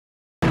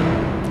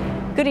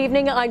Good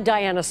evening, I'm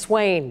Diana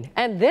Swain,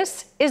 and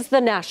this is The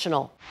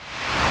National.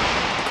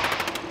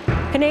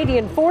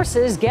 Canadian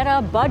forces get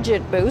a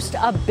budget boost,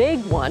 a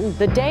big one,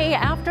 the day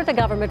after the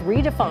government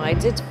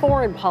redefines its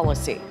foreign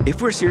policy.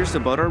 If we're serious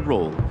about our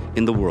role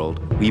in the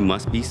world, we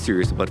must be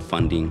serious about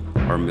funding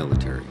our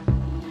military.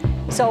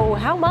 So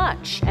how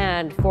much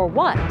and for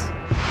what?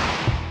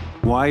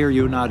 Why are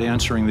you not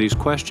answering these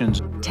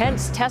questions?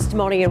 Tense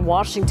testimony in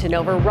Washington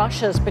over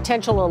Russia's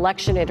potential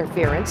election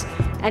interference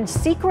and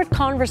secret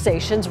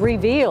conversations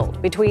revealed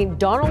between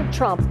Donald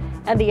Trump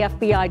and the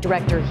FBI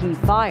director he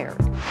fired.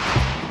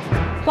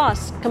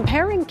 Plus,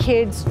 comparing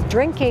kids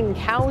drinking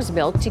cow's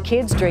milk to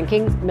kids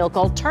drinking milk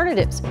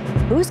alternatives.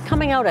 Who's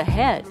coming out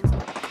ahead?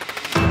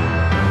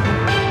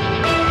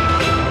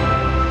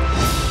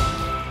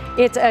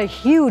 It's a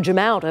huge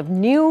amount of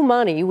new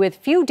money with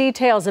few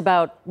details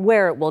about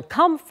where it will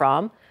come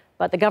from,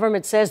 but the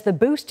government says the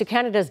boost to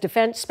Canada's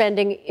defence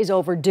spending is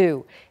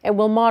overdue and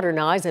will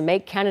modernize and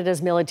make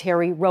Canada's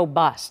military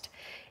robust.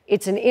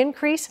 It's an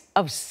increase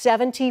of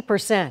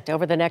 70%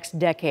 over the next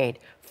decade,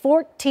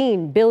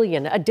 $14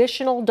 billion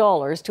additional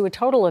dollars to a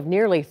total of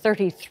nearly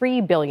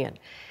 $33 billion.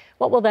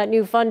 What will that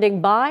new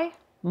funding buy?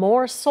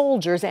 More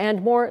soldiers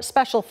and more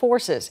special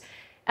forces.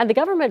 And the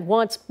government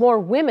wants more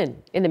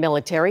women in the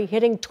military,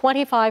 hitting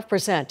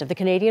 25% of the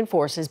Canadian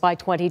forces by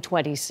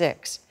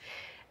 2026.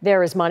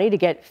 There is money to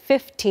get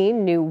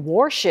 15 new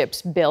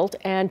warships built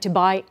and to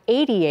buy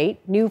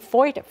 88 new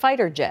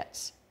fighter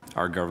jets.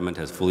 Our government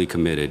has fully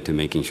committed to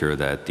making sure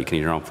that the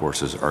Canadian Armed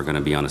Forces are going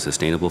to be on a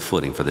sustainable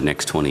footing for the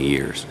next 20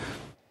 years.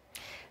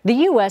 The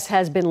U.S.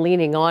 has been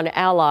leaning on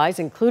allies,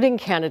 including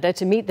Canada,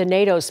 to meet the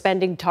NATO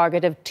spending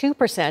target of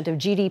 2% of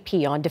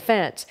GDP on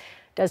defense.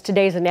 Does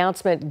today's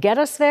announcement get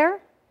us there?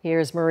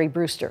 Here's Murray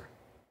Brewster.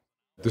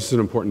 This is an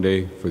important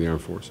day for the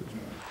armed forces.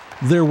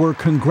 There were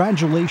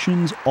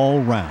congratulations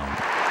all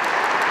round.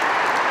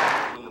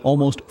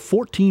 Almost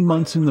 14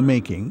 months in the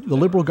making, the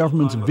Liberal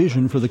government's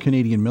vision for the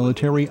Canadian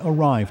military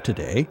arrived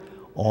today,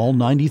 all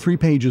 93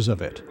 pages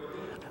of it.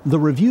 The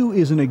review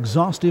is an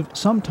exhaustive,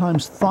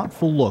 sometimes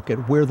thoughtful look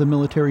at where the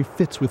military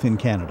fits within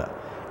Canada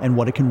and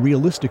what it can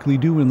realistically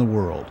do in the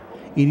world.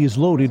 It is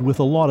loaded with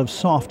a lot of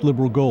soft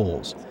Liberal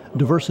goals,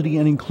 diversity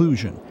and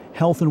inclusion,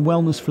 health and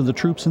wellness for the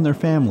troops and their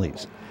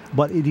families.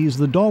 But it is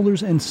the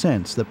dollars and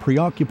cents that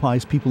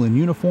preoccupies people in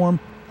uniform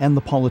and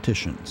the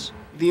politicians.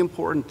 The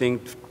important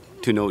thing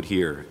to note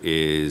here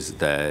is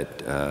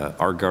that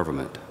our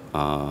government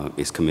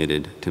is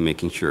committed to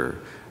making sure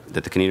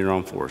that the Canadian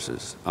Armed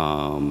Forces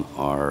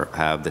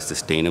have the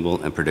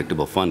sustainable and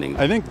predictable funding.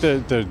 I think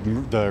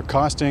the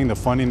costing, the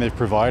funding they've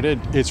provided,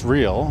 it's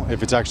real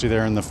if it's actually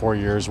there in the 4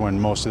 years when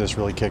most of this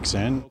really kicks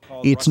in.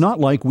 It's not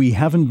like we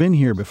haven't been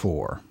here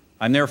before.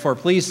 I'm therefore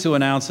pleased to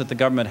announce that the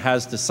government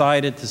has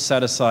decided to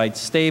set aside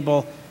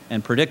stable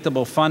and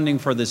predictable funding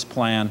for this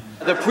plan.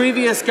 The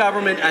previous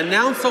government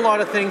announced a lot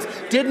of things,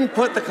 didn't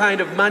put the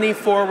kind of money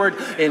forward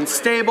in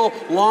stable,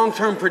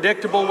 long-term,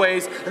 predictable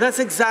ways, and that's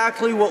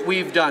exactly what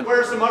we've done.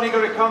 Where's the money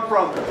going to come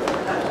from?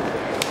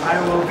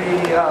 I will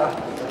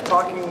be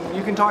talking,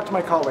 you can talk to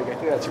my colleague. I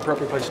think that's the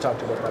appropriate place to talk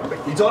to about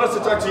that. He told us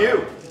to talk to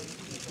you.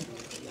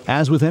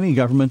 As with any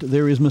government,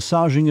 there is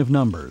massaging of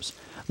numbers.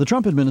 The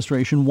Trump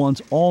administration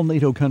wants all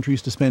NATO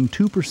countries to spend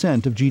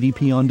 2% of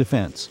GDP on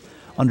defense.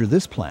 Under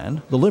this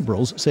plan, the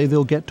Liberals say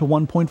they'll get to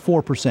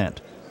 1.4%,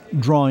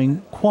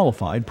 drawing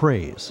qualified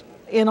praise.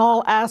 In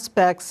all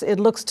aspects, it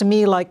looks to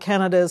me like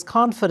Canada is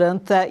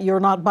confident that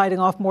you're not biting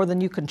off more than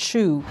you can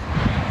chew.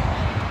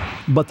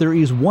 But there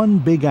is one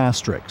big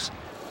asterisk.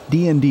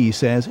 DND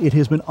says it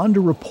has been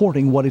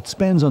underreporting what it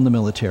spends on the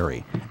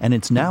military, and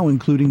it's now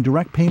including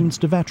direct payments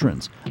to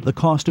veterans, the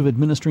cost of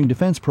administering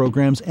defense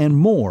programs, and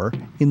more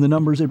in the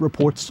numbers it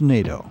reports to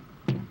NATO.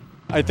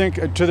 I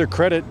think, to their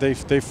credit, they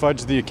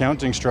fudged the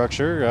accounting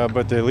structure,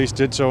 but they at least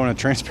did so in a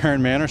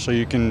transparent manner, so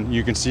you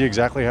can see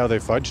exactly how they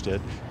fudged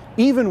it.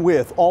 Even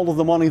with all of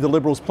the money the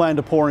Liberals plan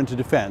to pour into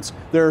defense,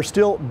 there are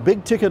still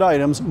big-ticket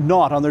items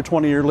not on their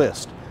 20-year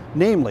list,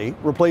 namely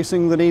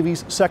replacing the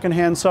Navy's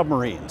second-hand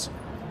submarines.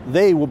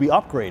 They will be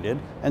upgraded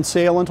and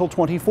sail until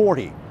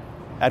 2040,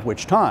 at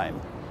which time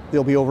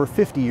they'll be over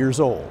 50 years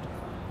old.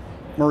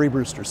 Murray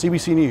Brewster,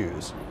 CBC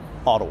News,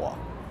 Ottawa.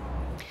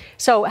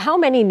 So how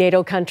many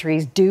NATO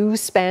countries do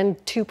spend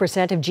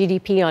 2% of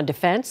GDP on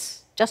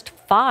defense? Just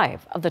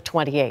 5 of the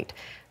 28.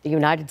 The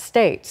United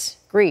States,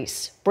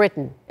 Greece,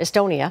 Britain,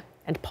 Estonia,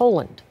 and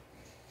Poland.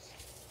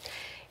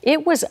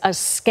 It was a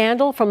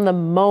scandal from the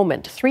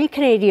moment 3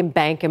 Canadian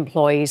bank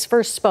employees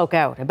first spoke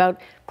out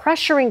about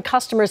pressuring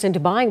customers into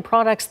buying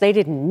products they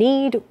didn't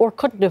need or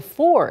couldn't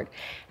afford.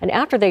 And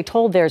after they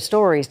told their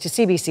stories to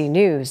CBC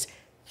News,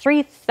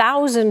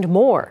 3,000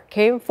 more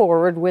came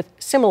forward with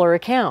similar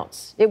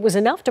accounts. It was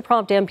enough to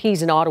prompt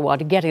MPs in Ottawa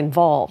to get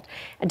involved.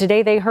 And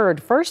today they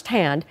heard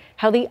firsthand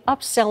how the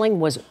upselling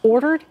was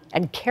ordered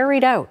and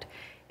carried out.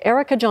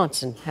 Erica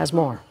Johnson has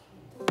more.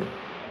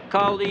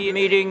 Call the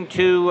meeting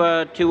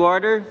to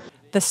order.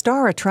 The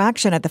star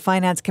attraction at the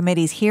Finance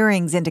Committee's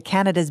hearings into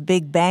Canada's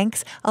big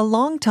banks, a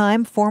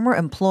longtime former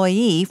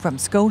employee from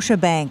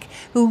Scotiabank,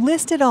 who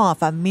listed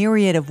off a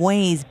myriad of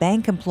ways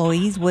bank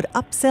employees would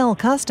upsell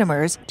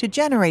customers to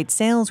generate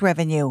sales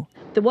revenue.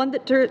 The one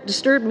that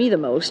disturbed me the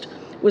most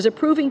was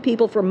approving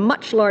people for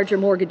much larger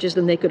mortgages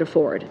than they could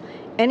afford.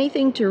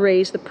 Anything to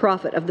raise the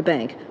profit of the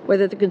bank,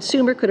 whether the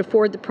consumer could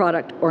afford the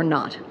product or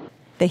not.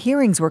 The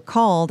hearings were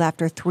called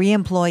after 3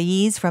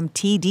 employees from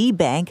TD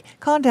Bank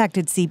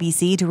contacted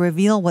CBC to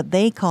reveal what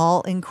they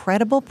call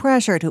incredible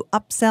pressure to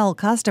upsell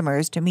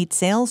customers to meet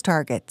sales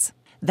targets.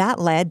 That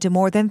led to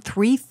more than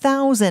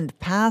 3,000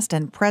 past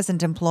and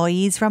present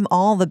employees from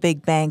all the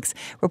big banks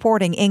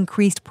reporting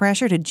increased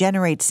pressure to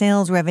generate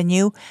sales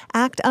revenue,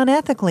 act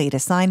unethically to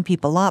sign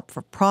people up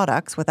for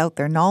products without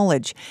their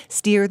knowledge,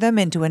 steer them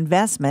into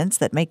investments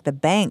that make the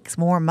banks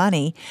more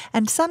money,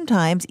 and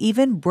sometimes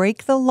even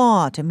break the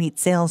law to meet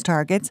sales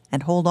targets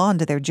and hold on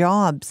to their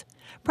jobs.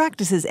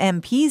 Practices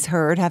MPs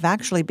heard have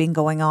actually been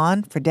going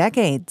on for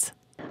decades.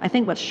 I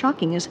think what's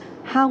shocking is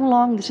how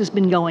long this has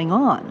been going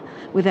on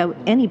without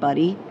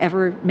anybody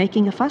ever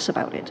making a fuss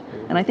about it.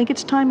 And I think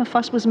it's time a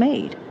fuss was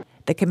made.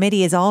 The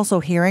committee is also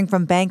hearing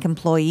from bank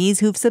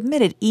employees who've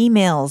submitted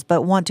emails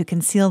but want to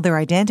conceal their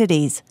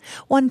identities.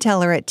 One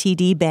teller at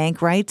TD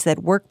Bank writes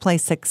that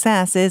workplace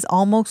success is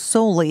almost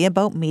solely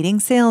about meeting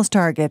sales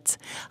targets.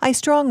 I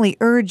strongly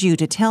urge you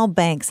to tell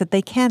banks that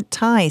they can't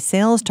tie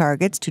sales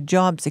targets to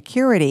job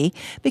security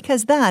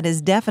because that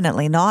is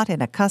definitely not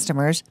in a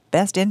customer's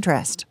best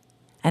interest.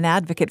 An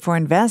advocate for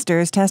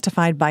investors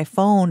testified by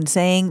phone,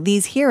 saying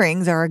these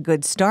hearings are a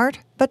good start,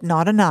 but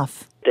not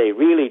enough. They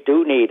really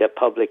do need a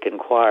public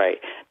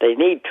inquiry. They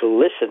need to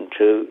listen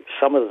to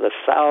some of the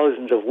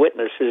thousands of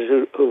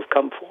witnesses who've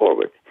come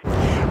forward.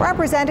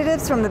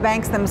 Representatives from the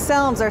banks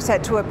themselves are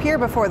set to appear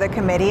before the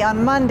committee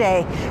on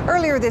Monday.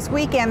 Earlier this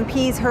week,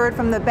 MPs heard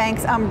from the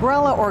bank's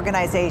umbrella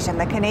organization,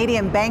 the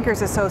Canadian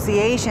Bankers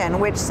Association,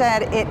 which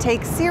said it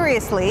takes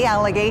seriously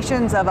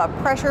allegations of a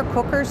pressure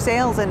cooker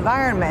sales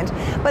environment,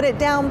 but it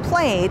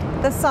downplayed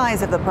the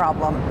size of the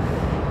problem.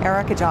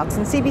 Erica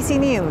Johnson, CBC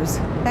News,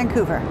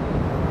 Vancouver.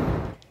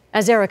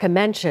 As Erica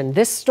mentioned,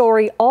 this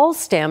story all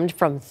stemmed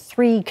from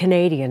 3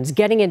 Canadians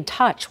getting in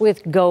touch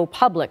with Go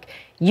Public.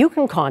 You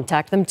can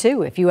contact them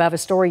too if you have a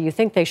story you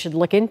think they should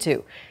look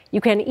into. You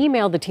can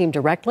email the team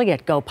directly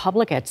at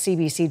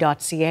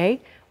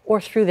gopublic@cbc.ca or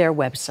through their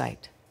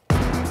website.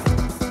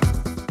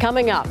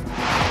 Coming up,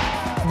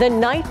 the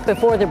night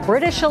before the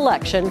British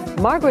election,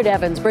 Margaret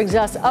Evans brings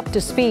us up to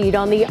speed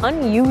on the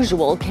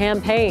unusual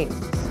campaign.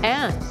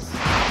 And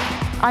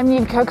I'm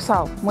Niamh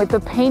Koksal with the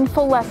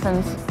painful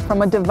lessons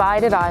from a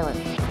divided island.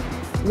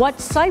 What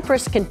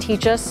Cyprus can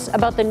teach us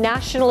about the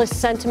nationalist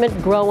sentiment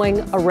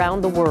growing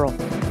around the world.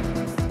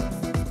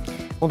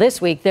 Well, this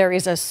week there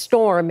is a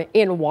storm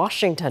in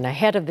Washington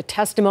ahead of the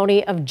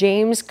testimony of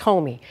James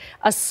Comey,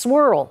 a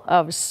swirl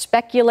of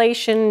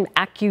speculation,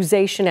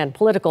 accusation, and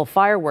political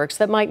fireworks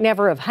that might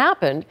never have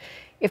happened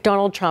if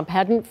Donald Trump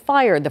hadn't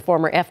fired the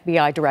former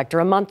FBI director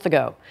a month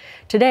ago.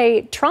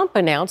 Today, Trump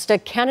announced a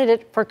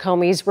candidate for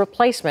Comey's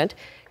replacement,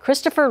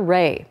 Christopher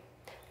Wray.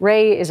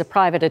 Wray is a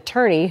private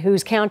attorney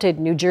who's counted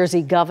New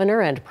Jersey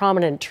governor and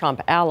prominent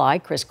Trump ally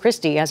Chris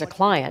Christie as a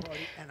client.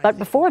 But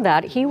before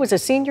that, he was a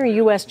senior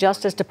U.S.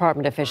 Justice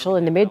Department official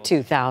in the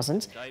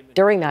mid-2000s.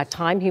 During that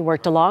time, he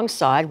worked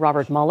alongside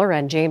Robert Mueller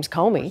and James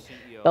Comey,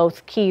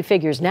 both key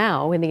figures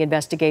now in the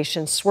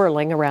investigation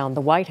swirling around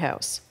the White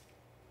House.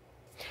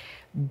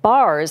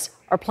 Bars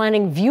are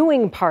planning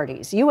viewing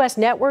parties. U.S.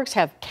 networks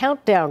have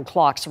countdown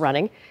clocks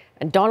running,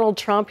 and Donald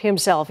Trump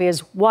himself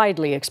is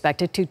widely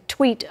expected to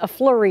tweet a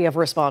flurry of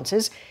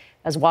responses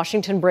as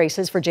Washington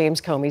braces for James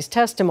Comey's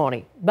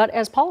testimony. But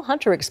as Paul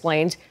Hunter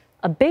explains,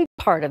 a big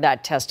part of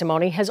that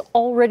testimony has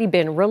already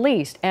been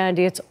released, and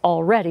it's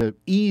already to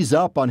ease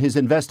up on his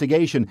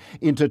investigation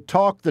into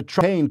talk the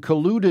Trump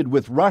colluded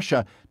with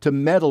Russia to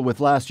meddle with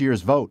last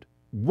year's vote.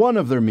 One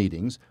of their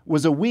meetings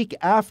was a week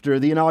after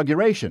the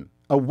inauguration,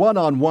 a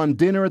one-on-one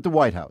dinner at the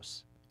White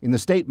House. In the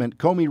statement,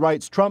 Comey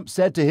writes Trump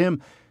said to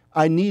him,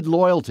 "I need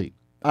loyalty.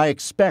 I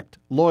expect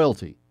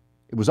loyalty."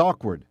 It was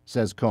awkward,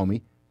 says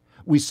Comey.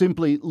 We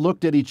simply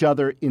looked at each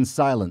other in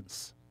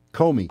silence.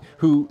 Comey,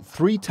 who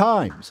 3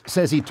 times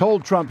says he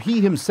told Trump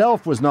he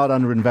himself was not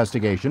under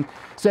investigation,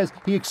 says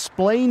he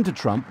explained to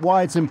Trump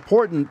why it's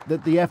important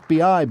that the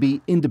FBI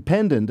be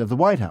independent of the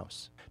White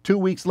House. 2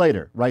 weeks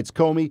later, writes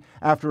Comey,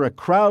 after a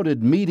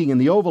crowded meeting in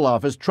the Oval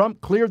Office,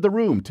 Trump cleared the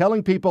room,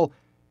 telling people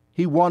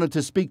he wanted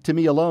to speak to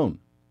me alone.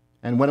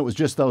 And when it was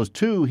just those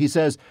 2, he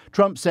says,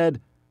 Trump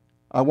said,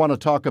 "I want to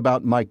talk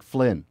about Mike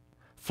Flynn."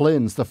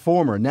 Flynn's the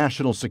former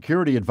national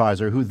security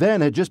advisor who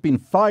then had just been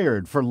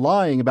fired for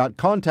lying about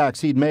contacts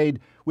he'd made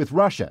with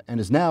Russia and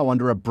is now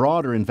under a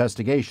broader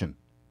investigation.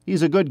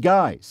 He's a good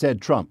guy,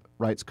 said Trump,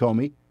 writes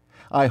Comey.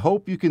 I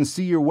hope you can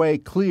see your way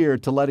clear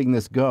to letting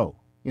this go.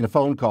 In a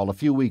phone call a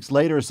few weeks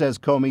later, says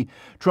Comey,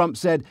 Trump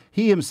said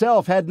he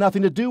himself had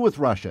nothing to do with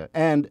Russia.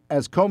 And,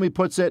 as Comey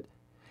puts it,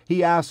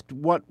 he asked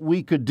what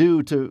we could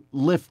do to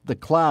lift the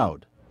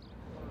cloud.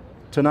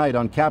 Tonight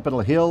on Capitol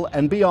Hill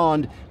and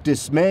beyond,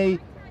 dismay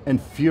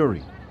and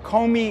fury.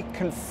 Comey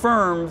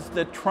confirms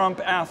that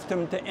Trump asked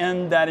him to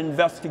end that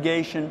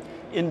investigation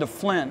into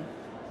Flynn.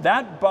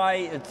 That by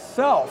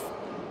itself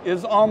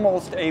is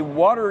almost a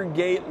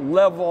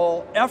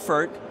Watergate-level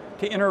effort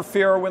to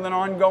interfere with an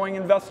ongoing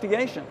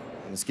investigation.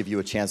 Let's give you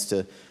a chance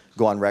to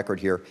go on record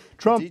here.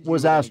 Trump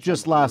was asked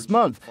just last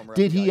month,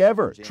 did he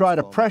ever try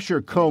to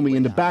pressure Comey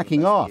into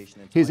backing off?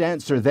 His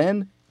answer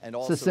then,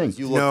 succinct.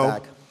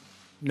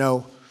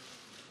 No.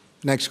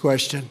 Next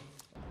question.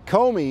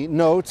 Comey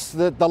notes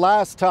that the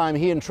last time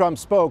he and Trump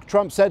spoke,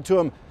 Trump said to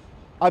him,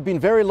 "I've been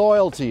very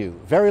loyal to you,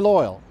 very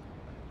loyal."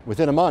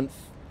 Within a month,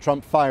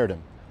 Trump fired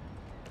him.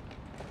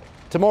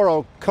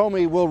 Tomorrow,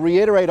 Comey will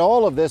reiterate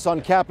all of this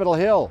on Capitol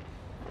Hill.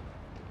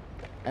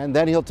 And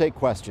then he'll take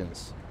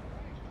questions.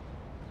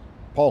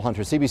 Paul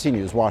Hunter, CBC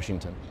News,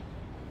 Washington.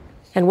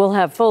 And we'll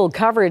have full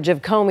coverage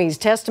of Comey's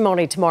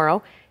testimony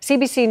tomorrow.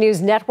 CBC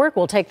News Network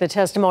will take the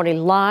testimony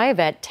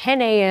live at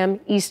 10 a.m.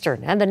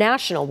 Eastern, and The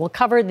National will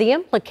cover the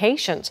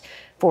implications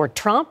for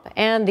Trump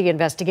and the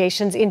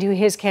investigations into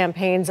his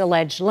campaign's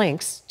alleged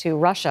links to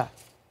Russia.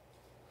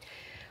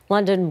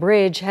 London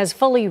Bridge has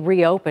fully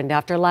reopened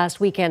after last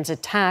weekend's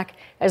attack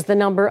as the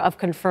number of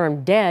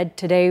confirmed dead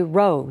today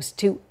rose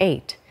to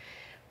 8.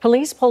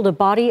 Police pulled a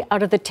body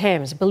out of the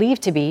Thames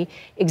believed to be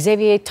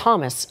Xavier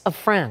Thomas of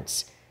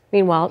France.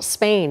 Meanwhile,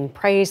 Spain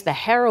praised the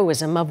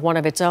heroism of one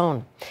of its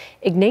own.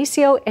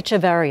 Ignacio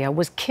Echeverria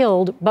was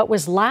killed but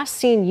was last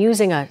seen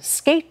using a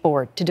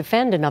skateboard to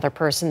defend another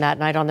person that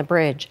night on the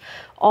bridge.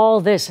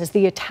 All this as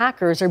the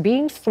attackers are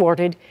being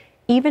thwarted,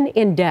 even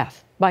in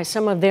death, by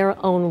some of their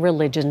own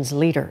religion's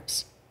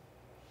leaders.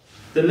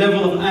 The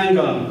level of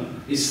anger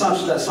is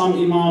such that some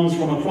imams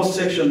from a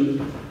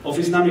cross-section of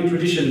Islamic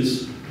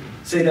traditions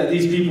say that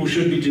these people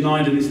should be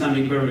denied an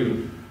Islamic burial.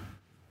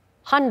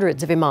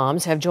 Hundreds of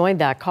imams have joined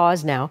that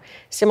cause now.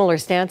 Similar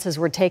stances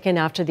were taken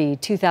after the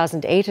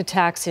 2008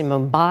 attacks in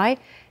Mumbai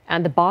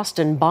and the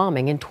Boston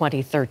bombing in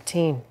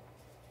 2013.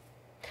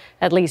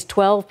 At least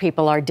 12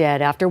 people are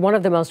dead after one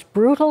of the most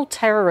brutal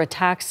terror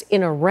attacks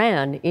in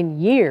Iran in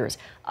years.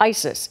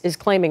 ISIS is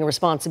claiming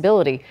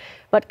responsibility.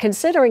 But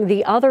considering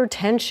the other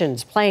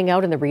tensions playing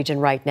out in the region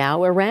right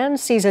now, Iran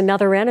sees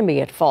another enemy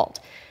at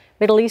fault.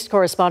 Middle East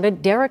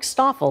correspondent Derek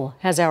Stoffel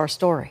has our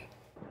story.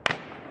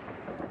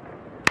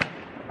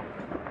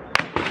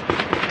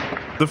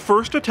 The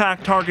first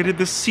attack targeted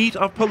the seat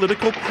of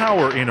political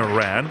power in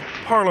Iran,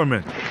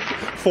 Parliament.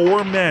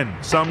 4 men,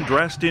 some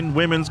dressed in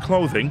women's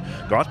clothing,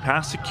 got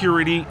past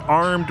security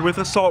armed with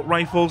assault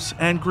rifles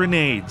and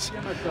grenades.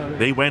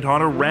 They went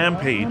on a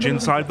rampage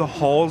inside the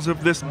halls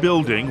of this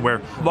building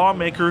where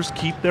lawmakers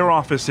keep their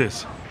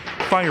offices,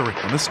 firing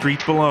on the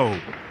street below.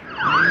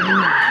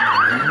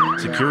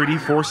 Security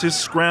forces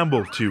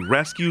scrambled to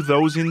rescue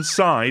those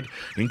inside,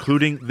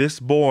 including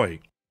this boy.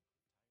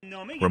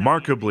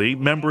 Remarkably,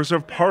 members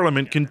of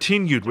parliament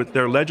continued with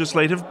their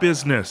legislative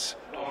business,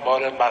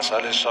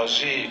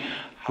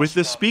 with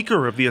the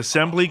Speaker of the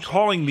Assembly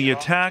calling the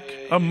attack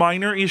a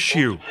minor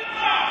issue.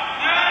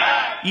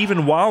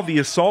 Even while the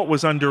assault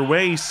was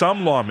underway,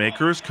 some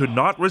lawmakers could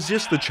not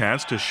resist the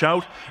chance to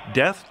shout,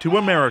 "Death to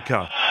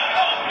America."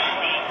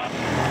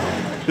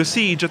 The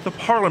siege at the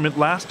parliament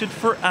lasted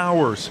for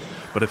hours,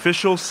 but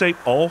officials say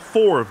all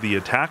 4 of the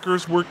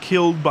attackers were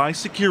killed by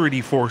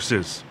security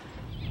forces.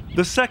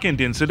 The second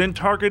incident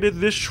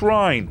targeted this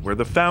shrine where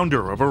the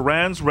founder of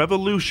Iran's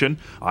revolution,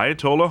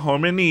 Ayatollah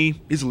Khomeini,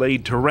 is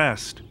laid to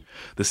rest.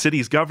 The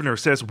city's governor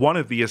says one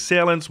of the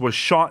assailants was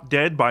shot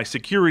dead by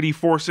security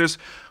forces,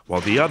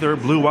 while the other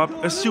blew up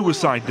a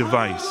suicide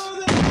device.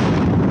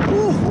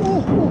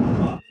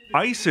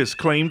 ISIS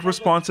claimed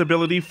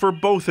responsibility for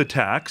both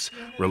attacks,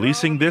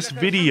 releasing this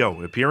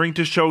video appearing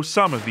to show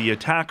some of the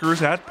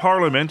attackers at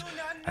Parliament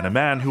and a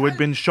man who had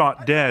been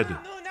shot dead.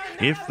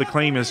 If the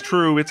claim is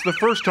true, it's the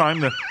first time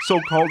the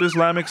so-called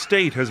Islamic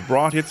State has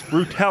brought its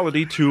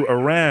brutality to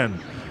Iran.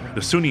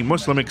 The Sunni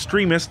Muslim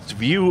extremists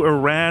view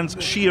Iran's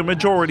Shia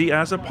majority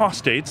as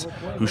apostates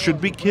who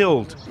should be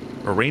killed.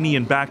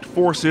 Iranian-backed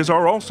forces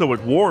are also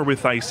at war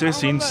with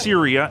ISIS in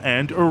Syria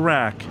and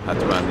Iraq.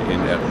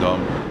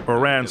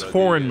 Iran's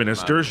foreign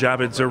minister,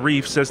 Javad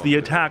Zarif, says the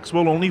attacks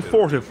will only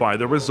fortify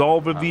the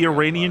resolve of the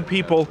Iranian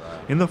people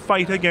in the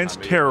fight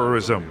against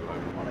terrorism.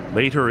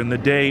 Later in the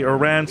day,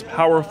 Iran's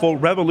powerful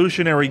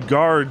Revolutionary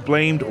Guard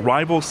blamed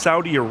rival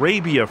Saudi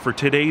Arabia for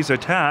today's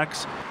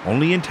attacks,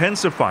 only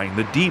intensifying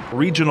the deep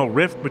regional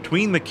rift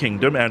between the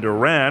kingdom and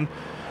Iran,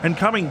 and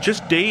coming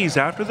just days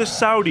after the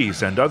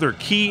Saudis and other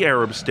key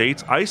Arab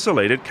states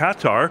isolated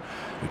Qatar,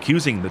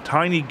 accusing the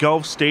tiny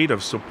Gulf state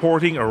of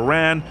supporting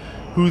Iran,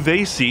 who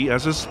they see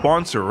as a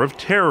sponsor of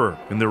terror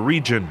in the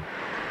region.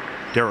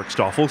 Derek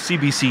Stoffel,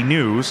 CBC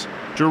News,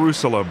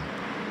 Jerusalem.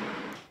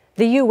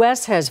 The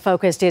U.S. has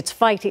focused its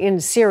fight in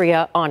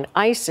Syria on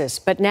ISIS,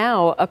 but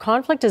now a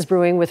conflict is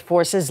brewing with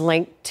forces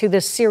linked to the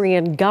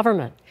Syrian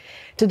government.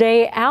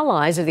 Today,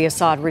 allies of the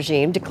Assad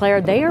regime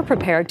declared they are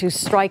prepared to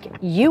strike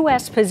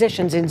U.S.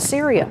 positions in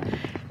Syria.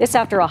 This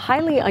after a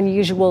highly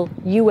unusual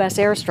U.S.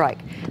 airstrike.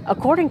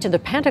 According to the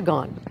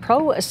Pentagon,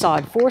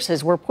 pro-Assad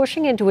forces were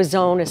pushing into a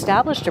zone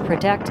established to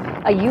protect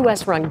a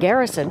U.S.-run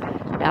garrison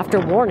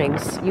after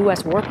warnings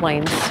U.S.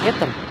 warplanes hit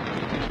them.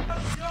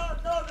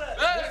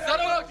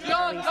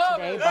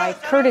 Today by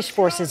Kurdish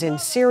forces in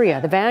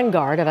Syria, the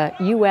vanguard of a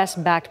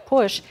U.S.-backed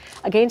push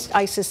against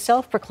ISIS'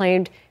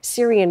 self-proclaimed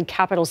Syrian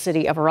capital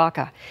city of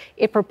Raqqa.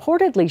 It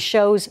purportedly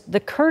shows the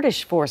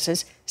Kurdish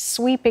forces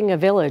sweeping a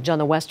village on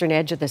the western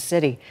edge of the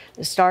city,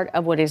 the start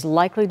of what is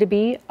likely to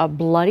be a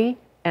bloody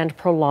and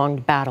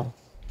prolonged battle.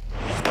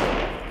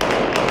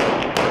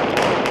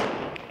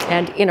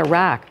 And in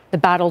Iraq, the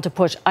battle to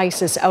push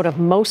ISIS out of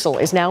Mosul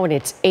is now in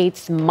its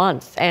 8th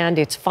month and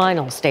its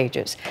final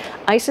stages.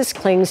 ISIS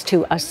clings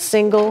to a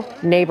single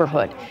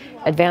neighborhood.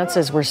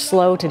 Advances were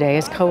slow today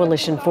as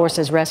coalition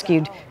forces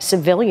rescued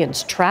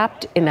civilians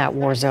trapped in that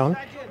war zone.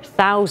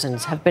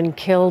 Thousands have been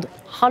killed,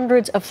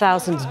 hundreds of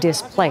thousands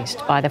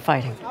displaced by the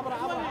fighting.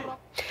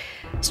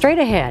 Straight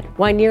ahead,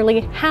 why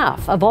nearly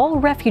half of all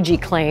refugee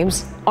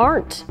claims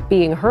aren't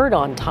being heard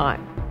on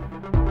time.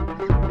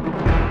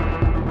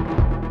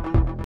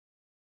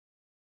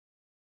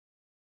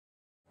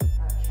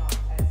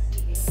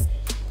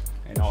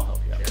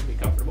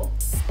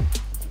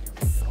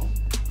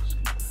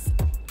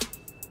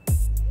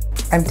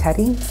 I'm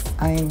Teddy.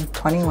 I'm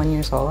 21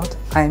 years old.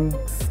 I'm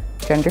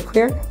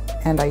genderqueer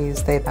and I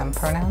use they, them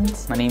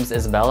pronouns. My name is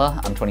Isabella.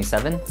 I'm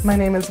 27. My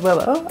name is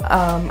Willow.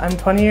 I'm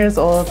 20 years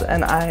old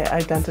and I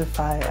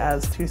identify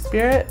as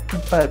Two-Spirit,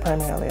 but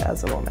primarily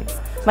as a woman.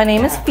 My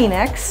name is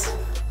Phoenix.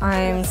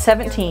 I'm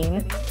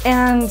 17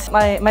 and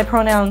my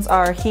pronouns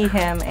are he,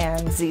 him,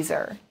 and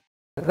Zezer.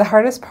 The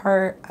hardest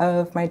part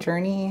of my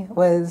journey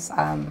was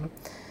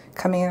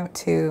coming out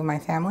to my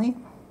family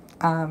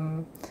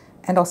and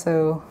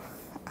also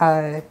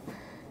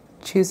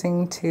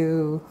choosing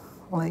to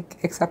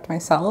accept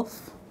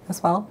myself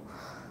as well.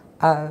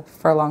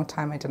 For a long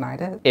time I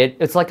denied it.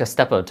 It's like a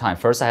step at a time.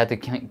 First I had to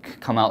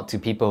come out to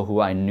people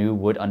who I knew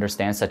would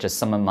understand, such as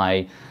some of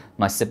my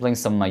siblings,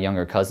 some of my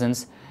younger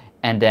cousins,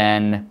 and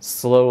then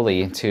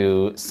slowly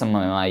to some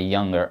of my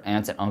younger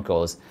aunts and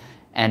uncles,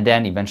 and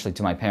then eventually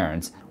to my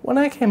parents. When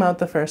I came out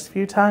the first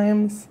few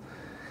times,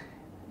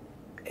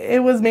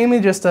 it was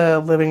mainly just a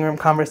living room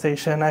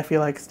conversation. I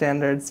feel like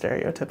standard,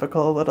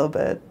 stereotypical a little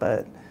bit,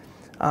 but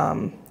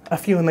a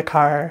few in the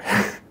car,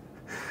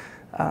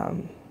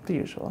 the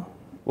usual.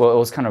 Well, it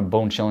was kind of a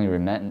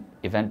bone-chilling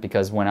event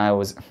because when I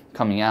was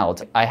coming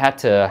out, I had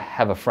to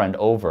have a friend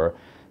over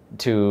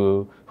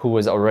who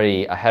was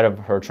already ahead of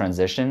her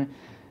transition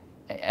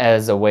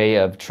as a way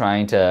of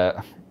trying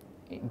to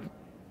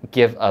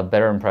give a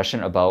better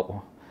impression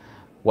about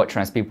what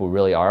trans people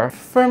really are.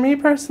 For me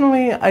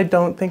personally, I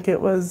don't think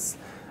it was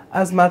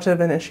as much of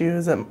an issue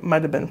as it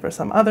might have been for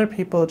some other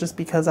people, just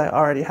because I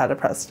already had a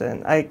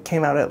precedent. I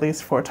came out at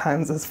least 4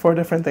 times as 4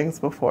 different things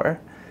before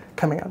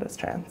coming out as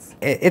trans.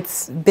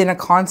 It's been a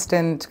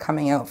constant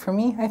coming out for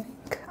me, I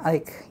think.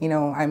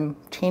 I'm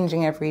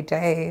changing every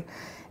day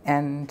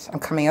and I'm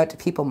coming out to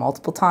people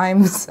multiple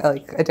times,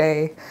 a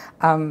day.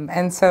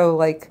 And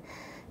so,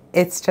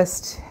 it's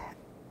just,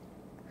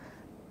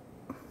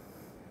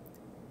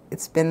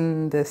 it's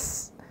been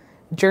this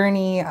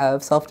journey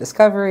of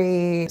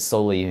self-discovery.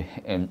 Slowly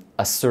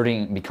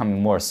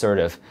becoming more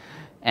assertive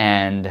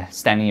and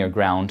standing your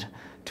ground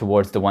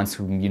towards the ones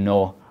whom you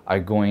know are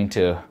going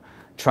to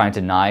try and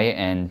deny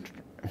and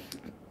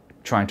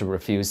trying to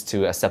refuse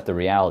to accept the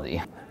reality.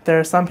 There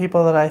are some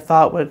people that I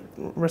thought would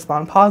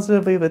respond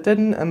positively that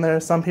didn't, and there are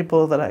some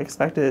people that I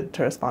expected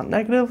to respond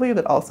negatively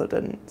that also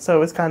didn't. So it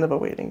was kind of a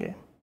waiting game.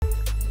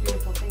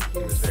 Beautiful, thank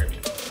you.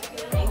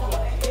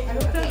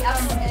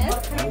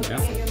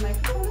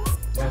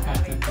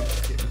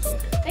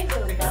 Thanks,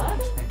 Isabella.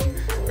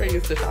 We're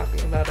used to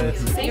talking about it.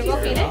 Thank you,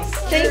 Phoenix.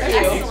 Thank you.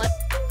 Excellent.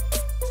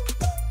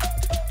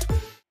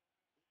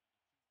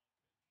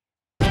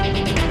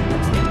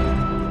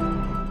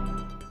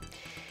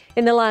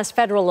 In the last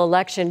federal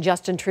election,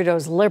 Justin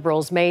Trudeau's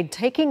Liberals made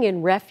taking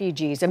in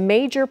refugees a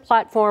major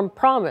platform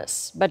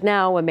promise, but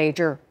now a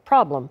major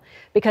problem.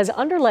 Because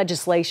under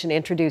legislation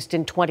introduced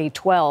in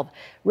 2012,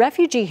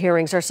 refugee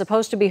hearings are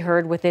supposed to be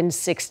heard within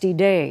 60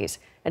 days.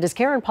 And as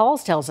Karen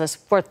Pauls tells us,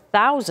 for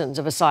thousands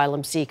of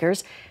asylum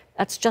seekers,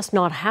 that's just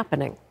not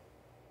happening.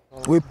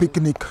 We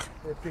picnic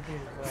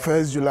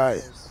 1st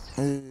July.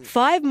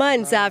 5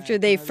 months after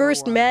they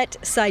first met,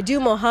 Saidu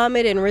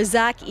Mohammed and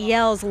Razak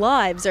Iyal's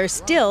lives are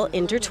still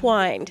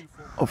intertwined.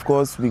 Of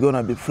course, we're going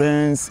to be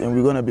friends and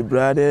we're going to be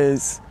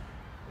brothers.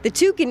 The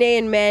 2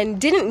 Ghanaian men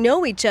didn't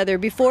know each other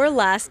before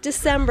last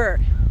December.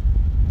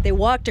 They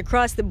walked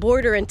across the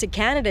border into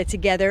Canada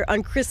together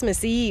on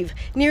Christmas Eve.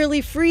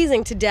 Nearly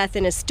freezing to death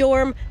in a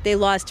storm, they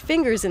lost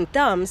fingers and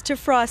thumbs to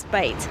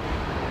frostbite.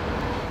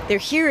 Their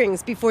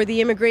hearings before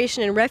the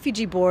Immigration and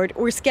Refugee Board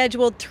were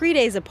scheduled 3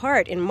 days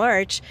apart in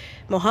March.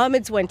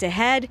 Mohammed's went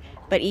ahead,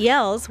 but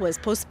Iyal's was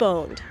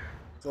postponed.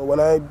 So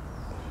when I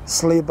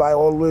sleep, I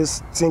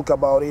always think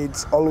about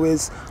it,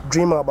 always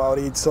dream about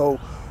it. So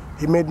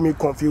it made me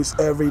confused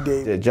every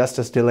day. The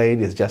justice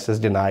delayed is justice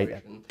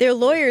denied. Their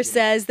lawyer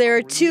says there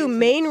are two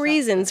main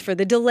reasons for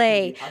the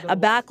delay: a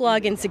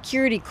backlog in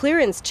security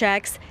clearance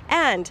checks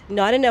and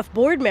not enough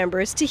board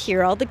members to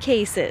hear all the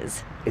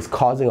cases. It's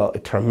causing a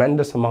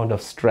tremendous amount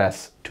of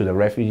stress to the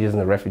refugees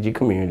and the refugee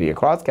community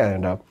across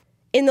Canada.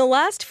 In the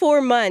last 4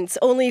 months,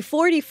 only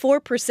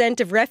 44%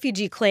 of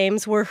refugee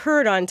claims were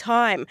heard on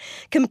time.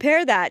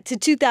 Compare that to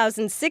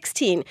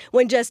 2016,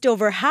 when just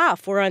over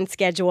half were on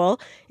schedule.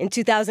 In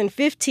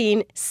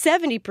 2015,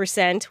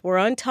 70% were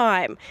on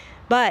time.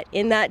 But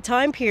in that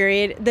time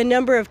period, the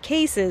number of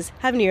cases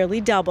have nearly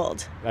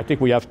doubled. I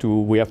think we have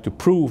to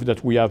prove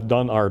that we have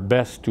done our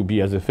best to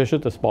be as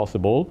efficient as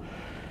possible.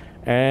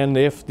 And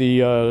if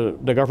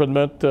the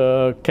government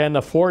can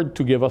afford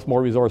to give us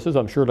more resources,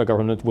 I'm sure the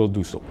government will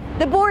do so.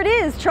 The board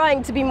is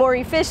trying to be more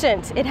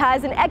efficient. It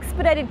has an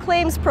expedited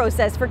claims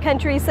process for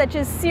countries such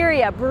as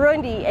Syria,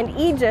 Burundi, and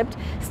Egypt.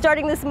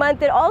 Starting this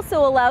month, it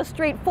also allows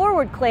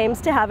straightforward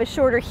claims to have a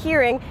shorter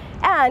hearing,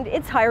 and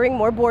it's hiring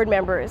more board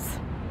members.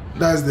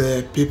 That's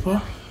the people.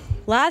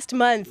 Last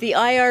month, the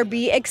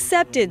IRB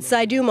accepted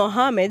Saidu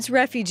Mohammed's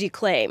refugee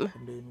claim.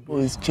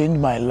 It's changed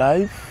my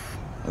life.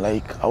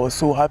 Like, I was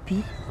so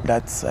happy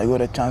that I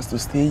got a chance to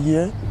stay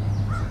here.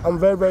 I'm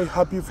very, very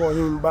happy for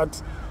him,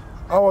 but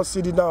I was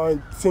sitting down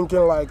and thinking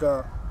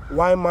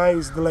why mine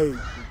is delayed.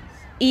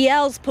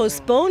 EL's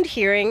postponed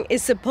hearing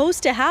is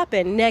supposed to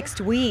happen next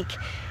week.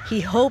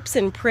 He hopes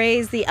and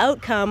prays the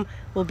outcome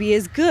will be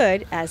as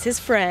good as his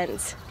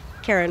friends.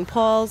 Karen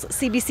Pauls,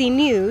 CBC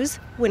News,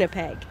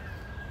 Winnipeg.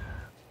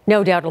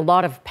 No doubt a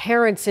lot of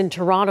parents in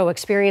Toronto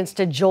experienced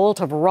a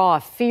jolt of raw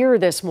fear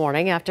this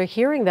morning after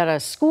hearing that a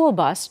school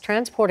bus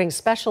transporting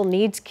special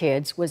needs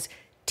kids was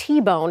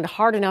T-boned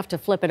hard enough to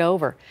flip it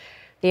over.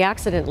 The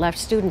accident left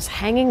students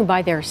hanging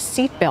by their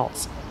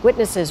seatbelts.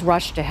 Witnesses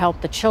rushed to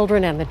help the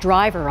children and the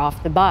driver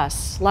off the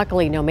bus.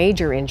 Luckily, no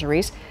major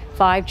injuries.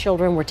 5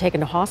 children were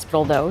taken to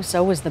hospital, though.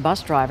 So was the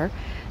bus driver.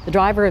 The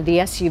driver of the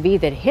SUV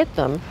that hit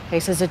them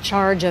faces a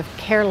charge of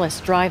careless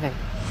driving.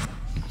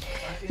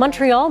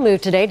 Montreal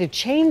moved today to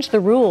change the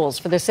rules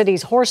for the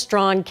city's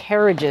horse-drawn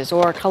carriages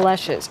or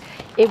calèches.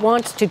 It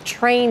wants to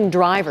train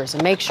drivers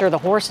and make sure the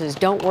horses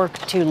don't work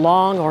too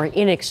long or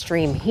in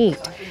extreme heat.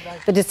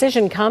 The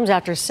decision comes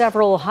after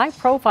several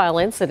high-profile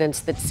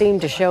incidents that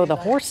seem to show the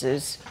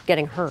horses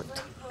getting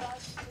hurt.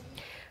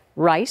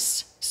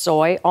 Rice,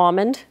 soy,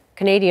 almond.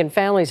 Canadian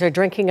families are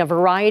drinking a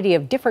variety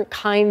of different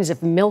kinds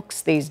of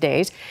milks these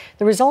days,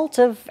 the result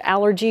of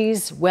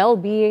allergies,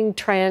 well-being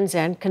trends,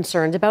 and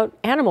concerns about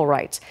animal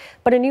rights.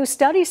 But a new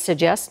study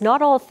suggests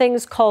not all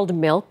things called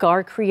milk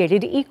are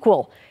created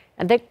equal,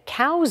 and that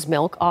cow's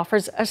milk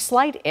offers a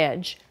slight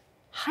edge: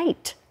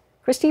 height.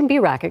 Christine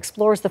Birak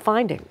explores the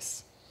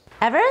findings.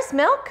 Everest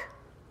milk?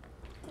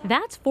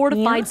 That's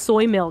fortified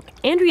soy milk.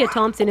 Andrea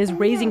Thompson is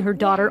raising her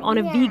daughter on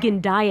a vegan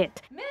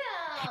diet.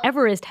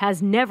 Everest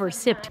has never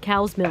sipped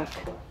cow's milk.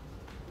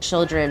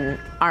 Children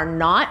are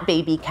not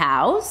baby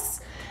cows,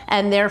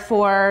 and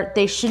therefore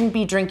they shouldn't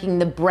be drinking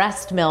the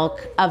breast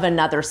milk of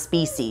another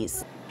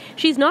species.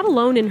 She's not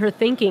alone in her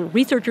thinking.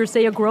 Researchers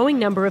say a growing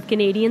number of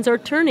Canadians are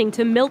turning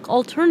to milk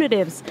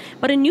alternatives.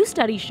 But a new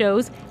study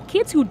shows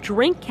kids who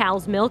drink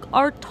cow's milk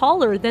are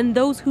taller than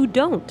those who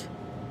don't.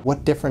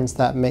 What difference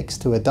that makes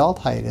to adult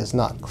height is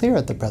not clear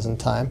at the present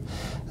time,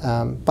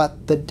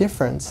 but the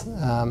difference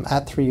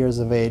at 3 years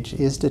of age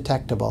is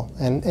detectable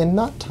and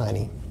not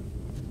tiny.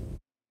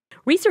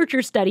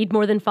 Researchers studied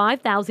more than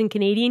 5,000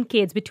 Canadian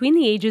kids between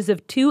the ages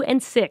of 2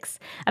 and 6.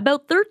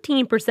 About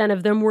 13%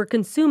 of them were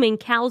consuming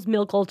cow's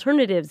milk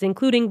alternatives,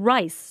 including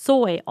rice,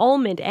 soy,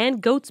 almond,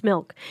 and goat's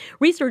milk.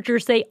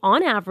 Researchers say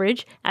on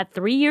average, at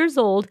 3 years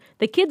old,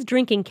 the kids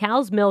drinking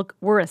cow's milk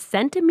were 1.5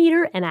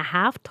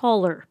 centimeters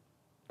taller.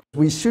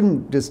 We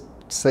shouldn't just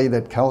say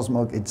that cow's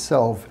milk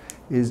itself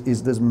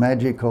is this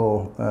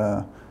magical,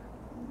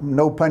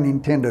 no pun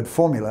intended,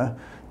 formula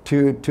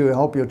to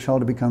help your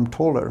child to become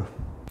taller.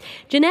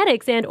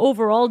 Genetics and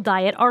overall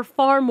diet are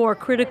far more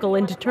critical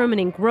in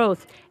determining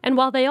growth. And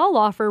while they all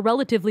offer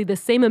relatively the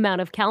same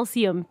amount of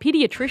calcium,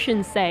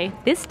 pediatricians say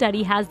this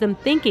study has them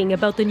thinking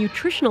about the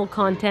nutritional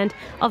content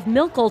of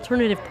milk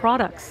alternative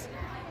products.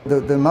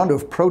 The amount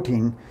of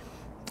protein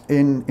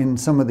in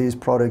some of these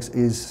products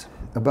is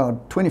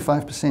about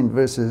 25%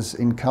 versus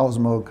in cow's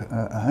milk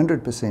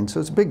 100%, so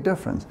it's a big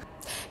difference.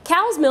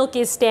 Cow's milk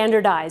is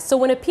standardized, so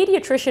when a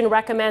pediatrician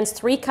recommends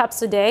 3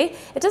 cups a day,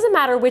 it doesn't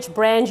matter which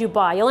brand you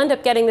buy. You'll end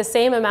up getting the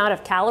same amount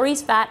of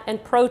calories, fat,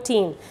 and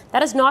protein.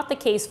 That is not the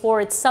case for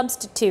its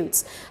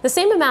substitutes. The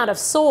same amount of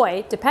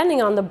soy,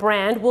 depending on the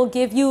brand, will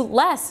give you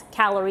less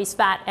calories,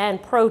 fat,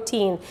 and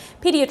protein.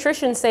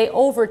 Pediatricians say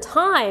over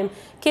time,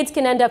 kids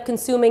can end up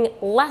consuming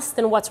less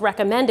than what's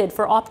recommended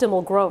for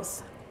optimal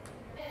growth.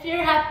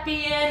 You're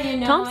happy and you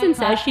know Thompson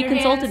says she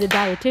consulted a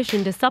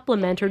dietitian to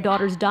supplement her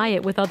daughter's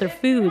diet with other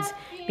foods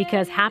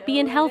because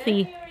happy and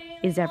healthy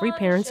is every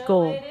parent's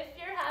goal.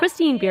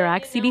 Christine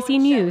Birak,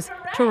 CBC News,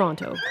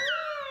 Toronto.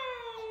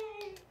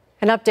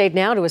 An update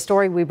now to a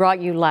story we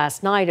brought you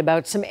last night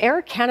about some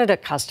Air Canada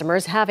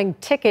customers having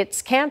tickets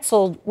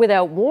canceled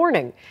without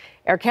warning.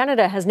 Air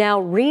Canada has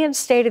now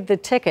reinstated the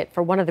ticket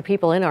for one of the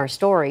people in our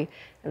story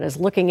and is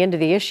looking into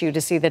the issue to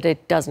see that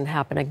it doesn't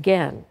happen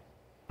again.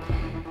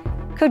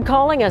 Could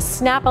calling a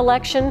snap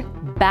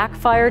election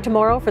backfire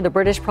tomorrow for the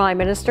British Prime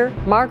Minister?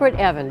 Margaret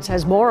Evans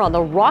has more on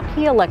the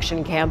rocky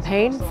election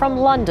campaign from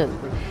London.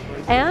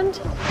 And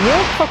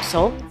Neil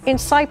Kuxel in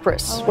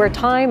Cyprus, where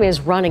time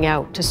is running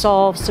out to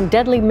solve some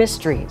deadly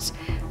mysteries.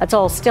 That's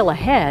all still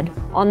ahead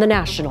on The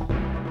National.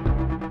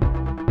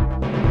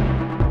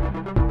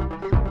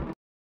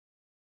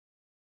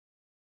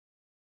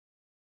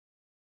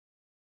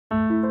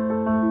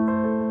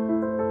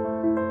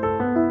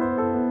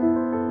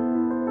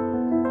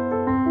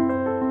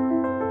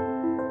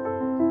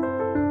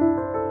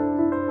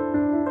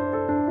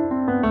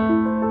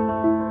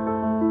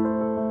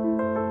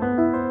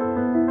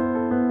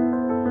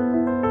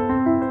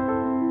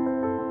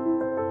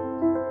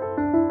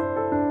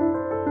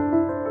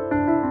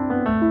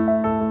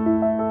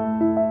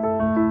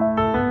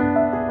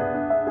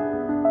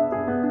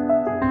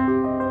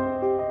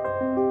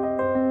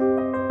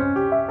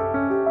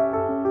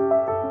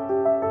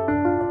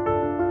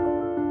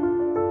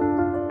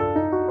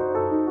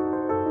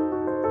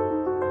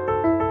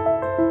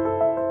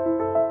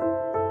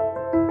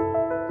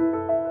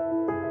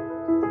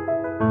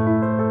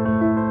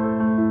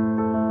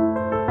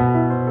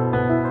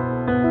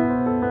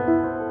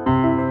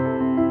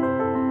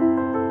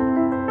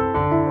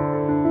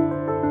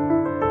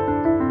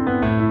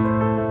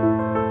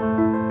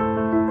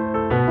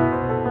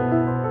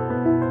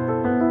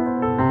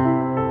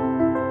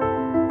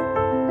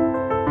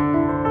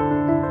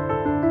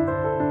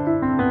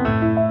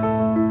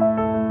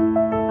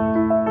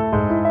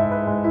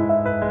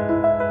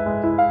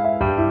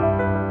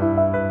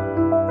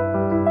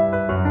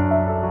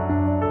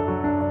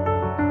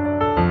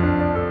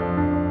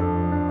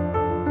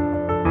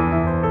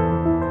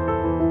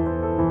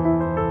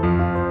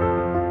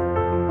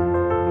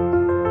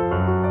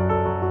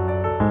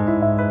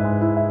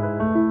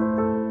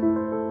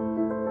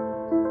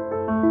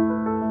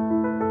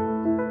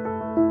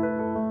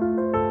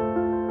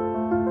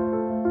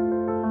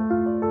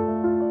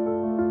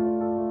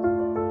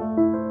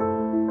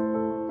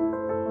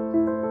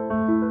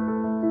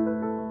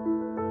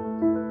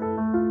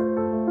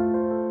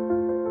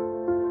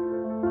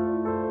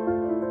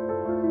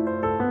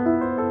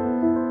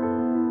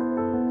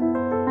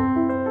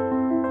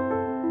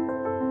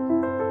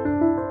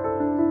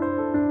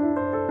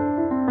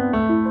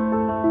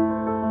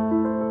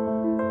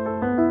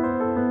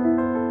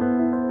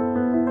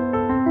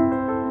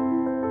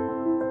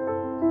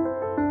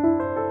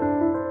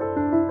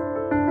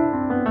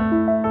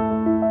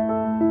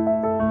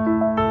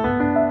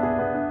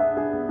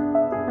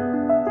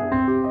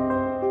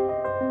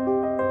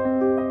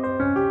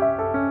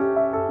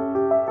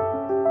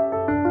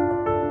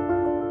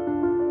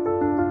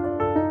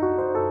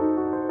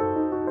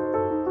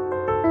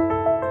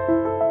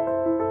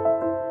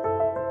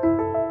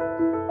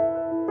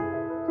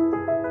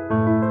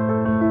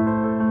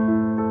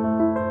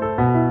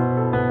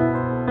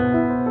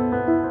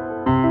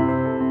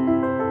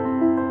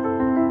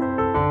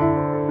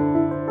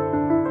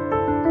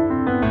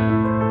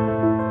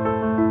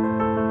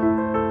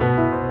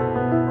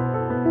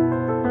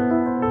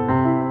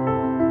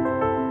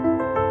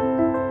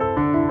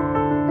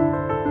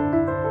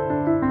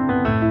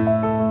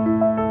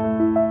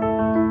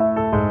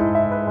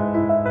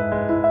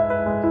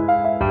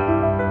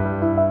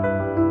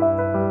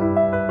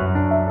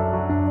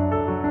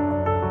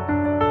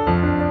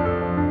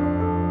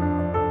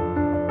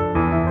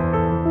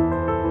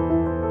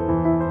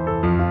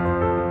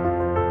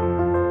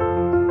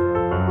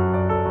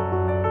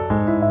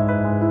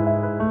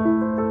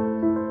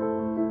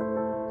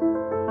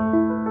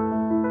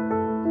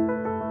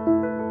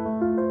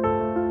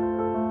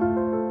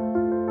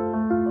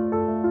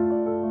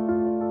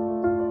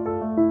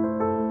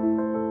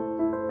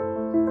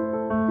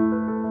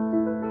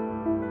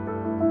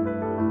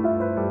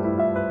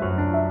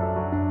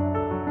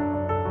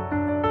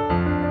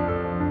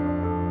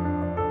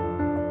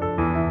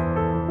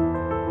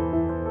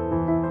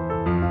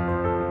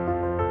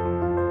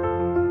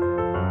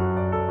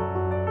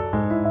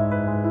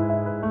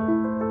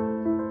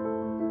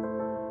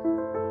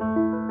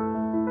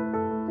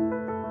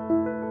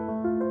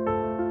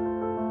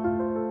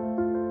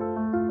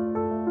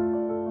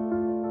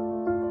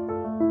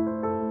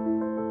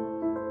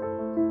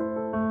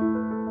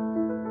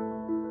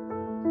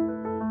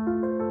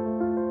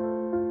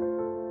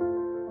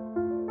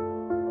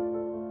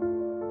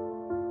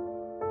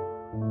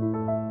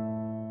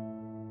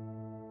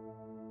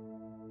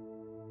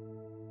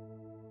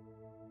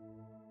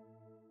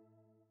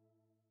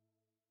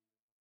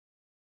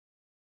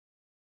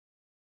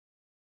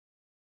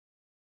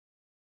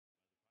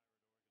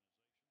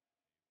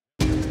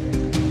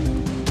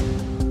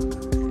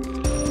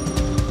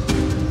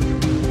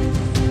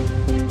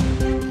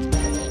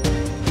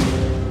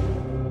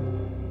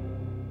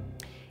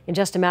 In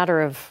just a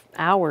matter of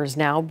hours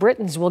now,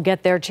 Britons will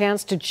get their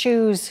chance to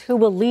choose who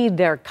will lead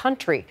their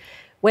country.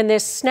 When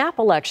this snap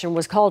election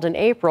was called in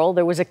April,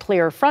 there was a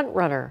clear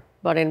frontrunner.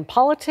 But in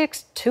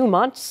politics, 2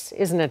 months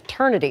is an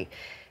eternity.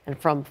 And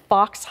from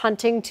fox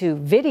hunting to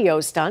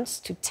video stunts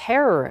to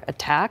terror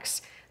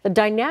attacks, the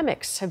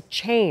dynamics have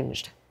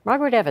changed.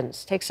 Margaret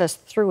Evans takes us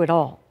through it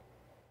all.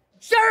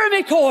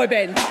 Jeremy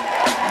Corbyn!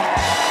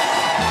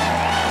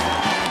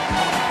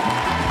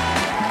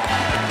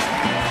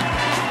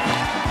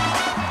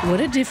 What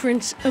a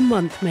difference a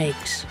month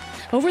makes.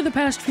 Over the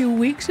past few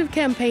weeks of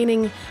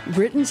campaigning,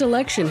 Britain's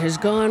election has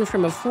gone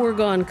from a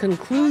foregone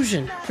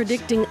conclusion,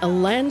 predicting a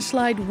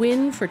landslide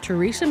win for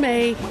Theresa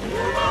May,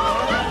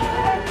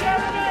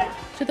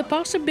 to the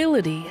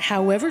possibility,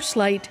 however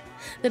slight,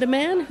 that a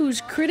man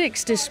whose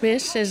critics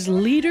dismiss as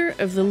leader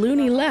of the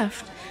loony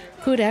left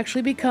could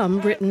actually become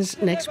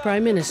Britain's next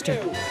Prime Minister.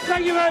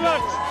 Thank you very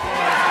much.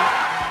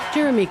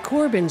 Jeremy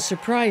Corbyn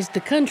surprised the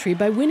country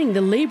by winning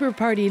the Labour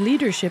Party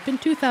leadership in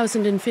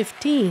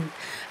 2015,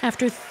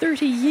 after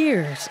 30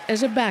 years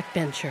as a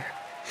backbencher.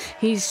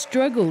 He's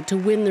struggled to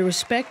win the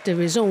respect of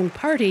his own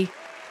party,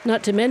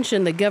 not to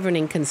mention the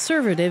governing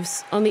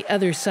Conservatives on the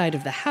other side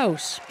of the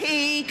House.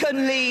 He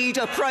can lead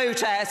a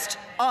protest.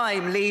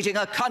 I'm leading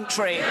a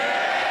country.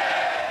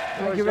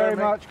 Thank you very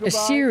much. A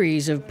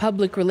series of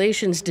public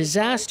relations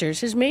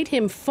disasters has made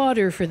him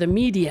fodder for the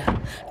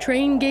media.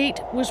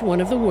 Traingate was one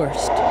of the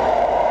worst.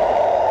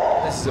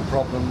 This is a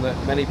problem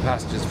that many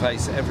passengers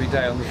face every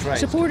day on the train.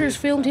 Supporters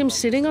filmed him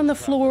sitting on the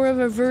floor of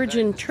a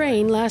Virgin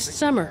train last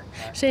summer,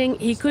 saying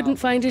he couldn't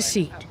find a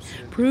seat.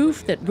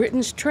 Proof that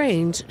Britain's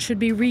trains should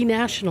be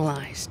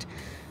renationalised.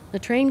 The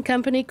train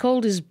company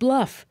called his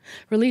bluff,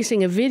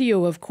 releasing a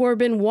video of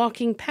Corbyn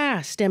walking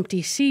past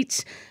empty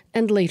seats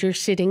and later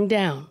sitting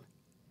down.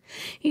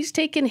 He's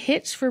taken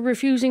hits for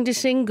refusing to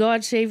sing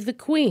God Save the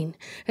Queen,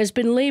 has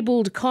been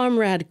labelled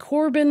Comrade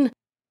Corbyn,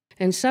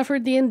 and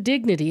suffered the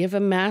indignity of a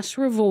mass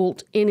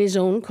revolt in his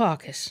own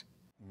caucus.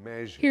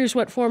 Here's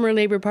what former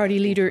Labour Party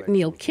leader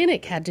Neil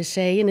Kinnock had to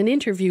say in an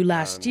interview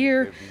last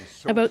year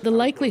about the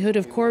likelihood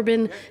of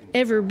Corbyn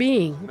ever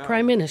being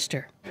Prime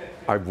Minister.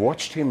 I've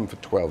watched him for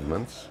 12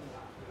 months.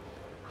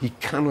 He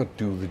cannot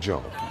do the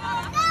job.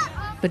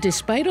 But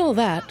despite all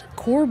that,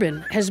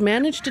 Corbyn has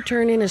managed to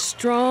turn in a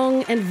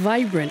strong and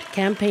vibrant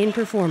campaign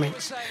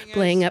performance,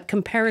 playing up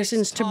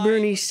comparisons to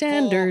Bernie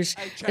Sanders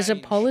as a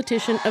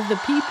politician of the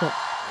people,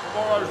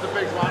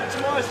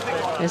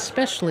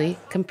 especially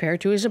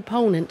compared to his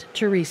opponent,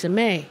 Theresa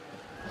May.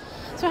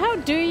 So how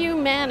do you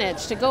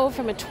manage to go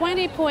from a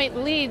 20-point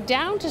lead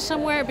down to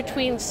somewhere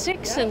between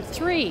 6 and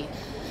 3,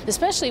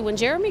 especially when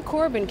Jeremy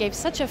Corbyn gave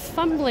such a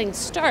fumbling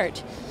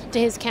start to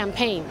his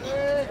campaign?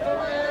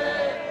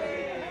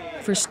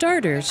 For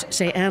starters,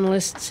 say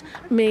analysts,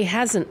 May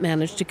hasn't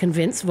managed to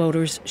convince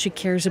voters she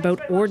cares about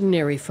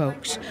ordinary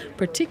folks,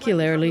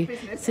 particularly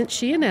since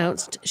she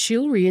announced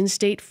she'll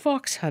reinstate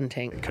fox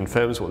hunting. It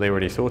confirms what they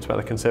already thought about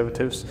the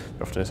Conservatives.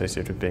 They're often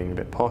associated with being a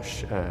bit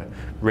posh,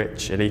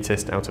 rich,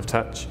 elitist, out of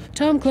touch.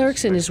 Tom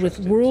Clarkson is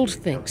with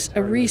WorldThinks,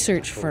 a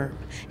research firm.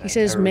 He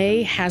says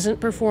May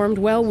hasn't performed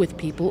well with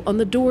people on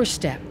the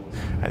doorstep.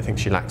 I think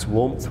she lacks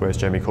warmth, whereas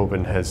Jeremy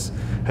Corbyn has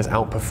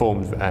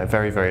outperformed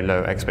very, very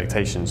low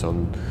expectations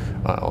on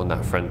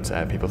that front.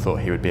 People thought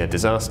he would be a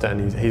disaster,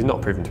 and he's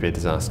not proven to be a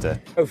disaster.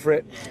 Go for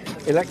it.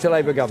 Elect a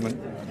Labour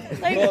government.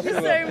 Thank you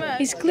so much.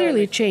 He's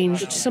clearly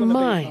changed some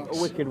minds.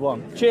 A wicked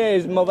one.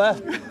 Cheers, mother.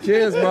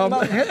 Cheers, mum.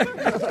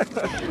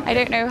 I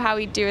don't know how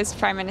he'd do as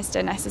Prime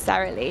Minister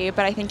necessarily,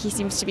 but I think he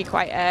seems to be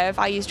quite a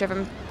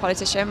values-driven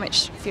politician,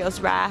 which feels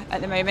rare at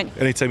the moment.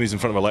 Anytime he's in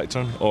front of a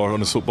lectern or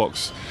on a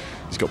soapbox,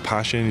 he's got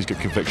passion, he's got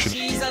conviction.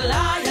 She's a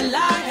liar,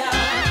 liar.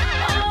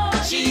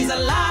 Oh, she's a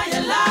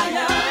liar,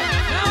 liar.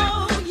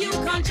 No, you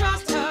can't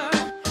trust her.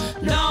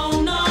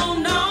 No, no,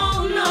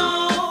 no,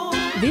 no.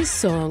 This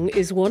song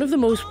is one of the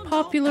most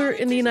popular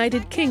in the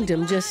United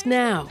Kingdom just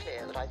now.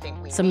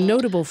 Some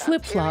notable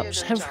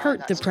flip-flops have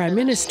hurt the Prime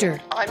Minister.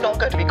 I'm not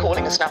going to be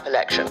calling a snap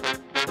election.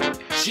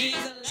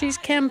 She's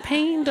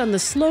campaigned on the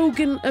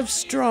slogan of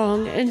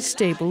strong and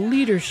stable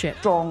leadership.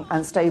 Strong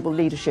and stable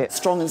leadership.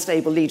 Strong and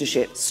stable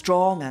leadership.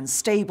 Strong and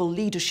stable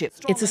leadership.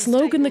 It's a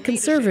slogan the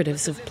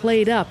Conservatives have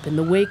played up in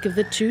the wake of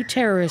the 2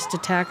 terrorist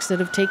attacks that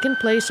have taken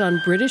place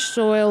on British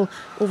soil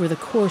over the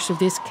course of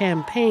this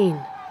campaign.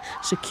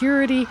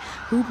 Security,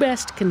 who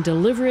best can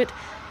deliver it,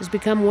 has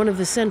become one of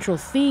the central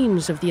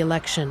themes of the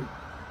election.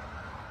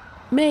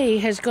 May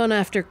has gone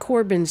after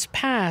Corbyn's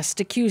past,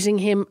 accusing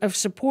him of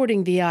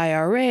supporting the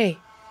IRA.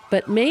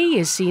 But May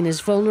is seen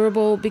as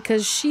vulnerable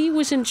because she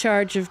was in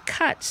charge of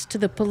cuts to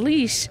the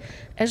police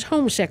as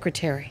Home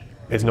Secretary.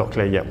 It's not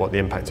clear yet what the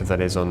impact of that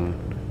is on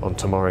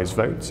tomorrow's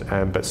vote,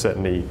 but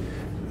certainly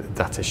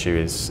that issue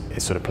is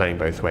sort of playing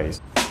both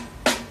ways.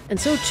 And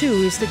so too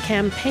is the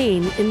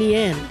campaign in the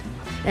end.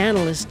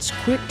 Analysts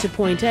quick to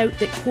point out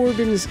that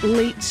Corbyn's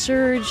late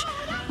surge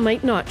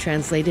might not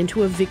translate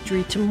into a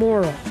victory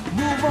tomorrow.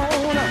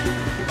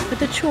 But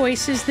the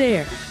choice is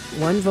there.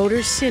 One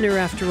voter's sinner,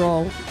 after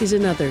all, is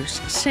another's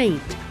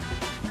saint.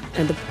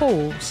 And the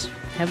polls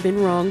have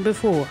been wrong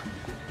before.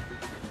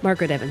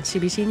 Margaret Evans,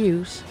 CBC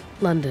News,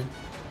 London.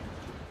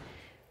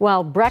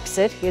 While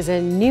Brexit is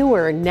a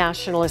newer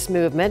nationalist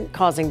movement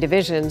causing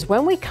divisions,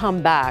 when we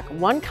come back,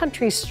 one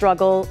country's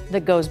struggle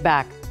that goes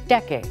back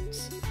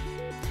decades.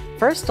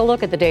 First, a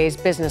look at the day's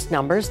business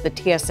numbers. The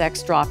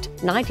TSX dropped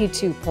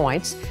 92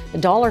 points. The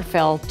dollar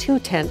fell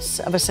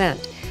 0.2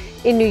 cents.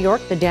 In New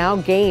York, the Dow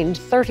gained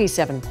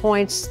 37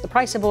 points. The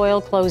price of oil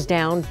closed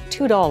down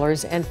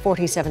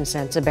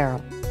 $2.47 a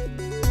barrel.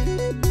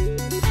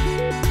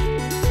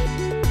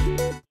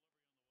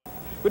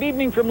 Good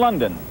evening from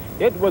London.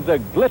 It was a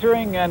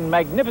glittering and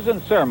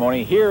magnificent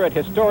ceremony here at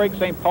historic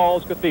St.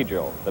 Paul's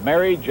Cathedral, the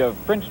marriage of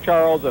Prince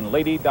Charles and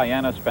Lady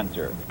Diana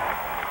Spencer.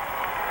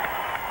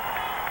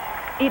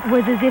 It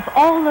was as if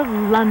all of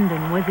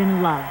London was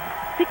in love.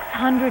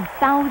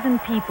 600,000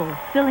 people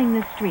filling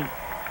the streets,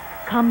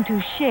 come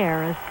to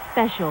share a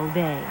special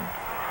day.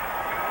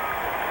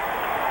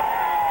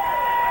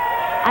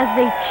 As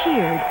they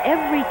cheered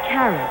every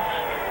carriage,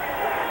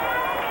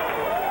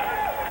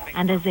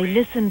 and as they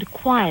listened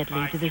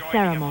quietly to the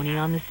ceremony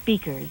on the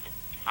speakers,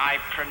 I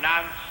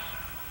pronounce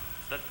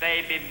that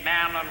they be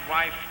man and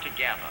wife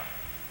together.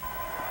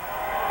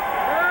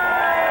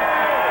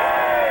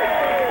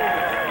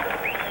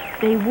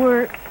 they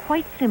were,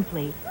 quite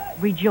simply,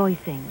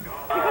 rejoicing.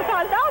 Because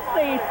I love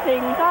these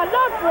things. I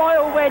love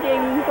royal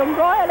weddings and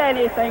royal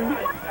anything.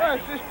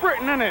 Yes, it's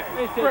Britain, isn't it?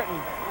 It's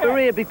Britain. We're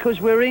here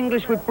because we're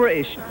English, we're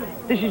British.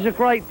 This is a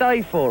great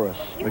day for us.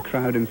 The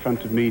crowd in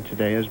front of me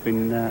today has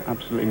been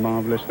absolutely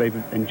marvellous. They've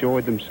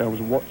enjoyed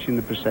themselves watching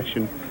the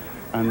procession,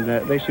 and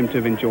they seem to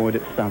have enjoyed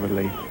it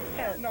thoroughly.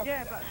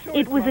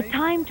 It was a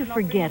time to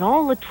forget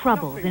all the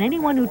troubles, and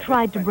anyone who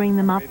tried to bring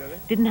them up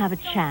didn't have a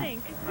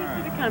chance.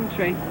 For the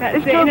country.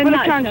 It's good for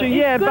the country,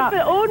 yeah, it's but...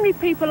 good for ordinary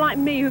people like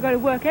me who go to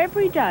work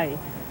every day.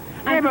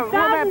 Yeah, and but what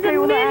about thousands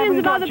people and that millions haven't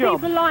of got other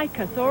jobs? people like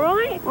us, all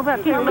right? What about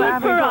It's people good that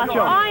haven't for got us.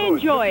 jobs? I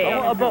enjoy it.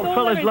 What about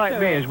fellas like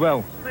me as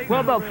well? What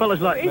about fellas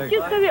like me? It's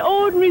just for the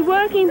ordinary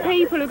working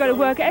people who go to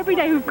work every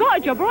day who've got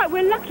a job. All right,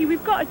 we're lucky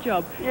we've got a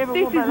job. Yeah, but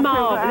this what about is the people that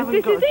marvellous. haven't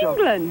This got is a job?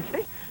 England.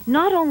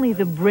 Not only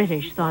the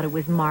British thought it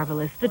was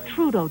marvelous, the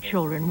Trudeau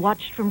children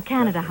watched from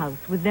Canada House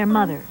with their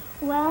mother.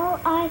 Well,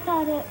 I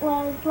thought it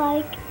was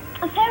like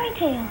a fairy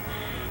tale.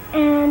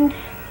 And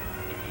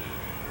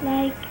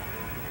like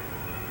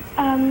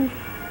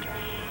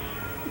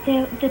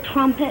the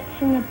trumpets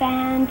and the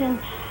band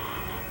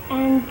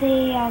and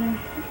the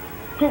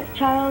Prince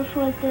Charles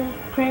was the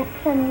prince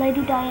and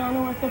Lady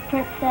Diana was the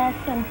princess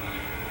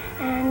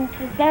and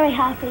was very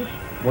happy.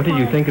 What did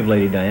you think of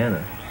Lady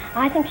Diana?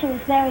 I think she was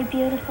very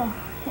beautiful,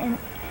 and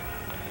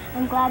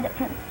I'm glad that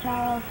Prince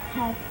Charles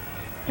has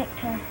picked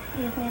her.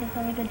 He has made a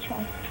very good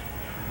choice.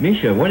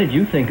 Misha, what did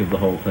you think of the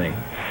whole thing?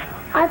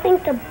 I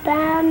think the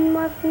band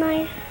was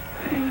nice.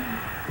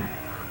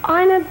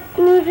 I'm a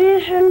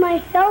musician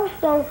myself,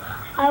 so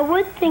I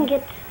would think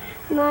it's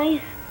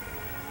nice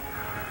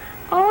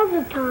all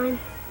the time.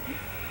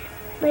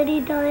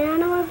 Lady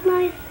Diana was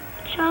nice,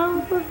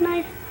 Charles was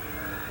nice,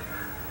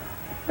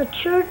 the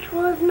church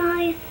was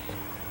nice,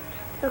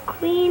 the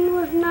Queen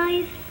was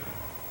nice.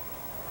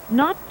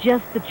 Not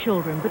just the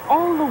children, but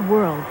all the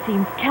world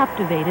seemed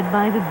captivated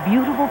by the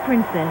beautiful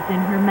princess in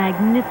her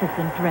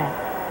magnificent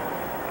dress.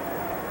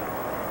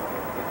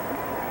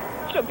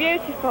 She looked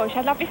beautiful. She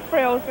had lovely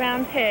frills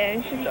around here,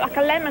 and she looked like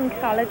a lemon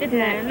colour, didn't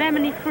it?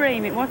 Lemony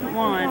cream, it wasn't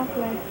white.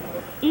 Lovely.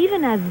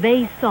 Even as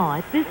they saw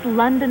it, this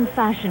London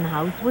fashion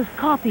house was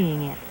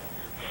copying it,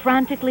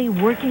 frantically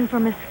working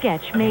from a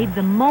sketch made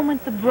the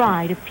moment the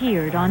bride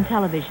appeared on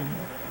television.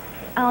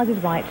 Ours is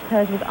white,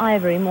 hers was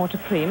ivory, more to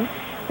cream.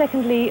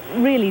 Secondly,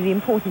 really the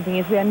important thing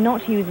is we are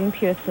not using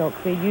pure silk,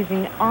 we're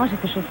using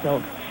artificial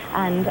silk,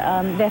 and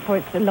therefore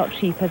it's a lot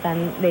cheaper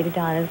than Lady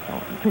Diana's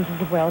or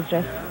Princess of Wales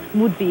dress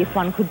would be if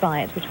one could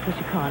buy it, which of course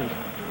you can't.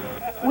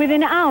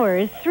 Within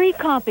hours, 3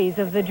 copies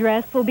of the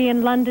dress will be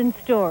in London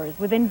stores.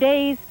 Within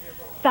days,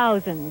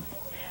 thousands.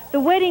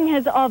 The wedding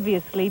has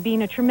obviously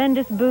been a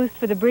tremendous boost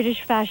for the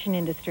British fashion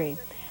industry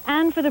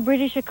and for the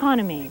British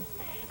economy,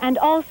 and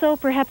also,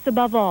 perhaps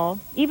above all,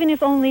 even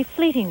if only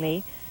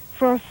fleetingly,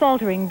 for a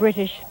faltering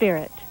British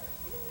spirit.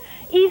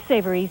 Eve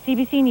Savory,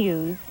 CBC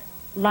News,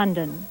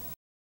 London.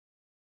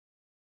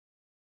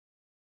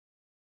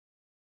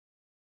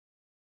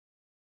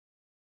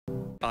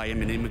 I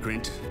am an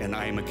immigrant, and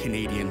I am a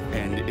Canadian,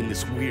 and in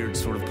this weird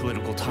sort of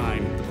political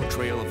time, the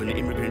portrayal of an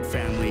immigrant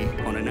family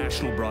on a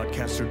national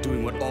broadcaster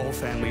doing what all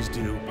families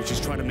do, which is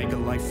try to make a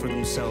life for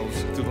themselves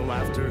through the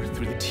laughter,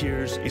 through the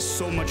tears, is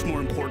so much more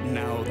important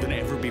now than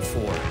ever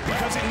before.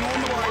 Because it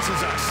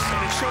normalizes us,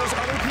 and it shows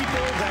other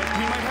people that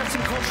we might have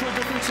some cultural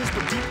differences,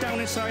 but deep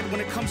down inside,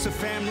 when it comes to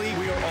family,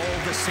 we are all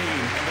the same,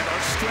 and that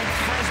our strength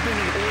has been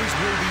and always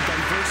will be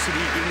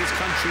diversity in this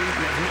country,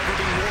 and I've never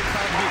been more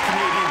proud to be a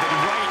Canadian than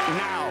right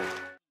now.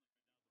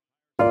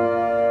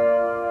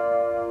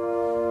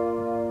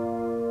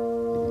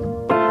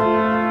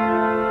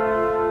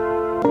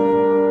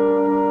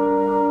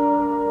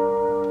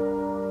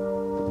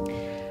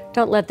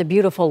 Don't let the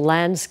beautiful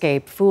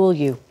landscape fool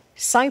you.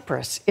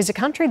 Cyprus is a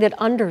country that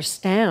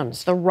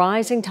understands the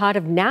rising tide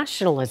of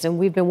nationalism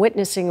we've been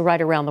witnessing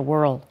right around the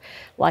world.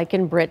 Like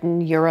in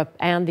Britain, Europe,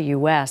 and the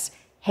U.S.,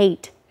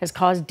 hate has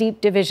caused deep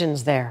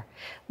divisions there.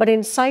 But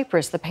in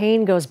Cyprus, the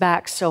pain goes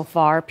back so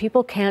far,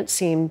 people can't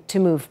seem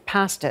to move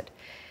past it.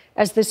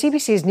 As the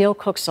CBC's Neil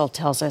Cooksall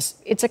tells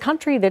us, it's a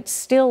country that's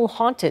still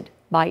haunted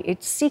by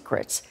its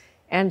secrets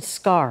and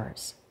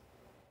scars.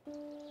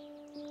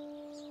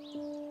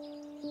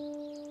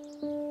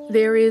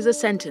 There is a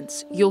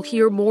sentence you'll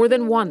hear more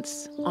than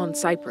once on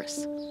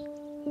Cyprus.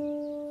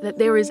 That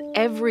there is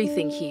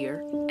everything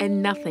here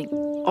and nothing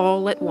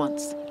all at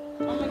once.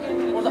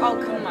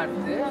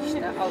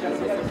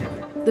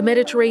 The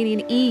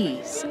Mediterranean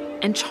ease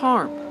and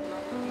charm.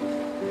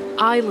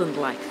 Island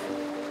life.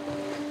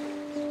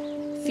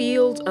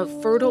 Fields of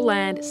fertile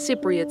land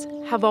Cypriots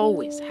have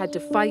always had to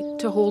fight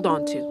to hold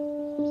on to.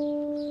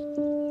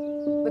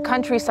 The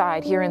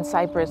countryside here in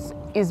Cyprus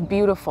is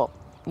beautiful.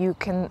 You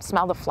can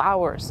smell the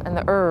flowers and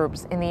the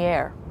herbs in the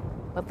air,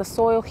 but the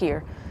soil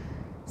here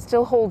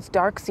still holds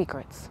dark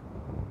secrets.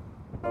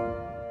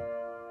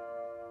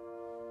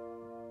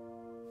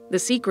 The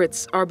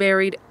secrets are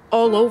buried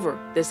all over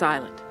this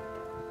island.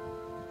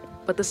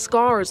 But the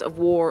scars of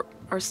war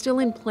are still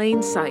in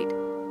plain sight.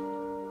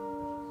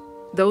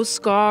 Those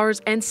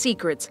scars and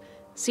secrets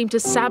seem to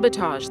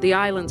sabotage the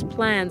island's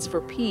plans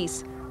for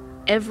peace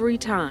every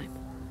time.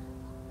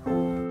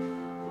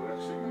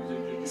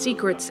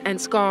 Secrets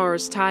and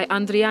scars tie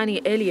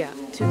Andriani Elia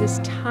to this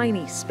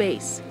tiny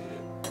space.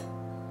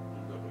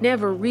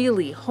 Never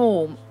really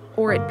home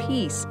or at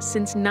peace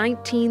since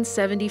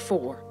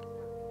 1974.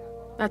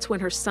 That's when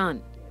her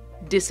son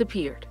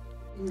disappeared.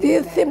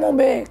 Τι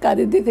θυμούμαι,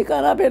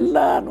 καρυντήθηκα να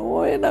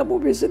πελάνω, ένα μου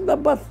πεις να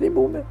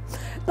παθυμούμε.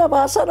 Τα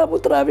βάσανα που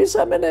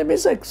τραβήσαμε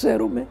εμείς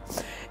ξέρουμε.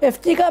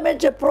 Ευκήκαμε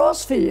και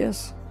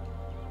πρόσφυγες.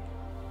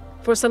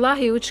 For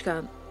Salahi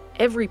Uchkan,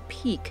 every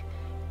peak,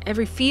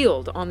 every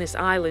field on this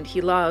island he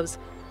loves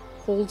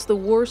holds the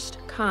worst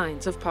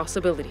kinds of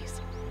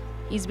possibilities.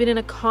 He's been in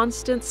a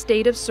constant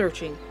state of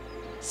searching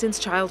since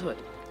childhood.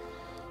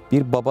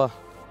 Bir baba.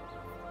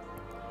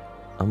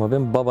 Ama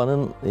ben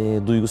babanın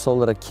duygusal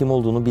olarak kim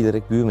olduğunu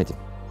bilerek büyümedim.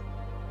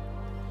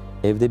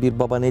 Evde bir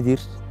baba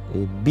nedir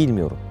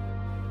bilmiyorum.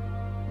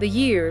 The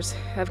years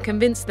have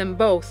convinced them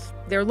both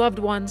their loved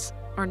ones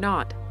are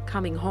not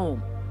coming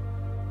home.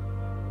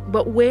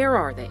 But where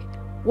are they?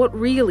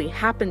 What really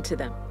happened to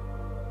them?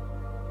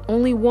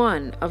 Only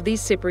one of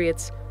these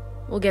Cypriots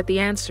will get the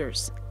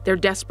answers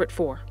they're desperate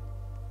for.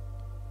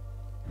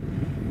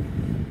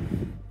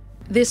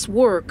 This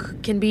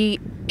work can be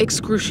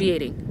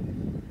excruciating.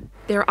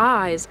 Their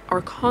eyes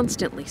are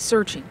constantly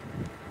searching.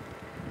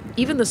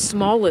 Even the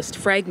smallest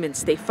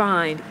fragments they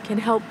find can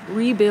help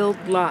rebuild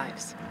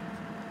lives.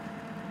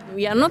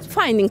 We are not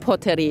finding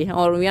pottery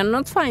or we are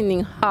not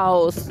finding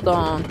house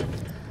stone.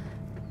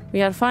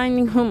 We are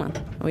finding human.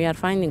 We are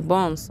finding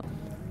bones.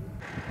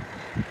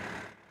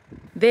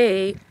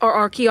 They are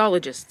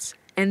archaeologists,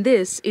 and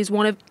this is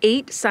one of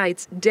 8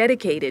 sites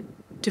dedicated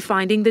to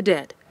finding the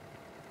dead.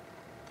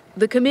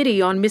 The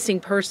Committee on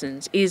Missing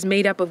Persons is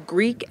made up of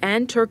Greek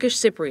and Turkish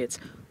Cypriots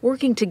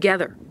working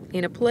together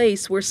in a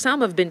place where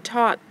some have been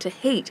taught to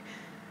hate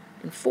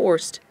and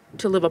forced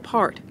to live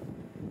apart.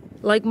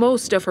 Like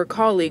most of her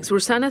colleagues,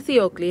 Rusana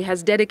Theokli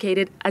has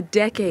dedicated a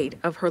decade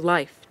of her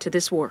life to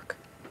this work.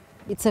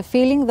 It's a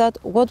feeling that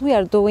what we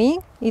are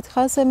doing, it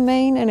has a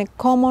main and a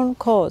common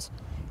cause.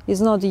 It's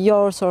not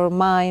yours or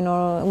mine,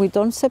 or we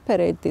don't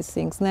separate these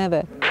things,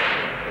 never.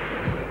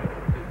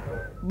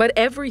 But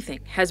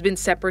everything has been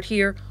separate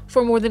here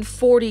for more than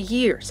 40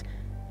 years,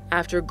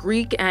 after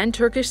Greek and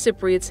Turkish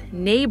Cypriots,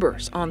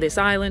 neighbors on this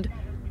island,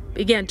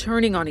 began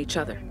turning on each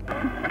other.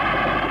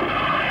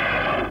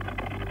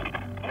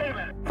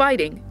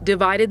 Fighting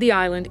divided the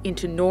island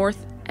into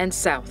north and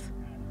south.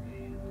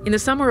 In the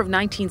summer of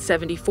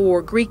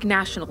 1974, Greek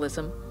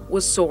nationalism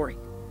was soaring.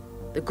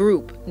 The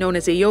group, known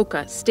as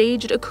EIOKA,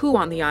 staged a coup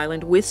on the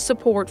island with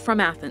support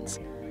from Athens.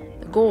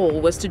 The goal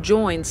was to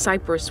join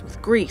Cyprus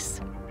with Greece.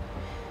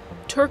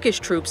 Turkish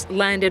troops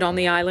landed on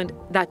the island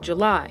that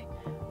July.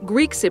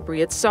 Greek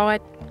Cypriots saw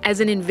it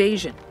as an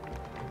invasion.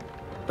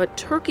 But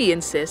Turkey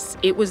insists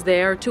it was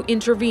there to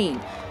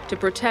intervene, to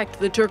protect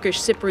the Turkish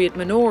Cypriot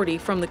minority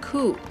from the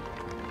coup.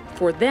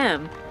 For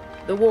them,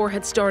 the war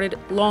had started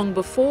long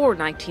before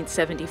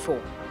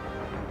 1974.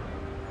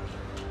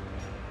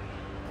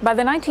 By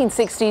the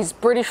 1960s,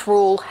 British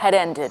rule had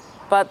ended,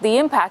 but the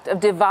impact of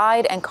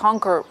divide and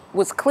conquer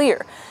was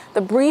clear.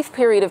 The brief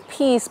period of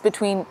peace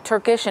between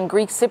Turkish and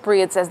Greek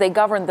Cypriots as they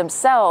governed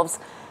themselves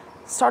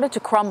started to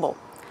crumble,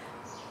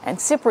 and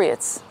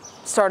Cypriots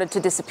started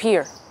to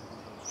disappear.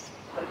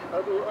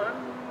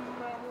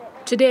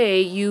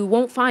 Today, you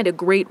won't find a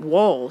great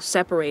wall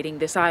separating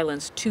this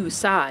island's 2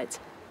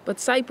 sides, but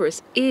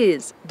Cyprus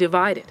is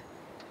divided.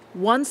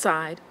 One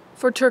side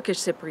for Turkish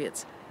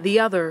Cypriots, the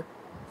other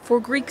for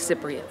Greek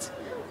Cypriots,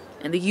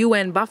 and the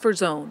UN buffer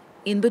zone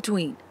in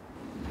between.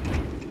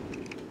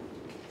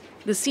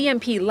 The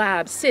CMP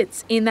lab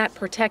sits in that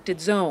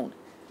protected zone,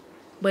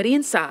 but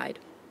inside,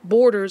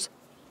 borders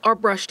are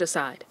brushed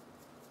aside.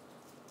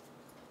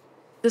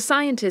 The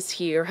scientists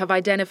here have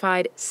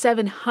identified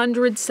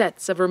 700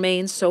 sets of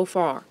remains so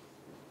far,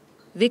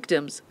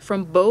 victims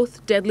from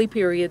both deadly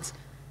periods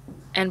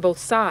and both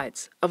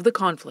sides of the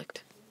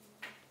conflict.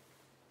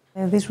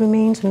 These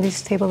remains in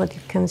this table that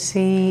you can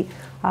see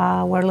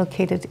were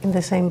located in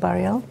the same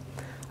burial,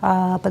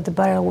 but the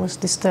burial was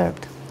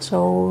disturbed.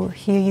 So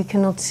here you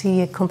cannot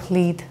see a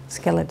complete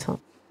skeleton.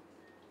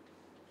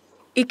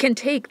 It can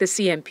take the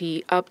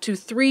CMP up to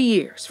 3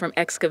 years from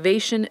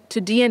excavation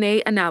to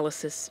DNA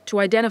analysis to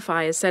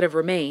identify a set of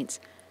remains.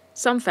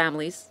 Some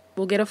families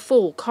will get a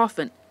full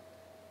coffin,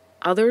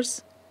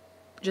 others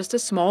just a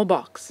small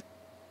box.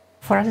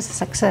 For us, it's a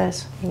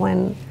success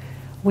when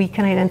we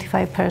can identify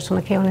a person,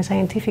 okay, on a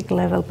scientific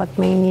level, but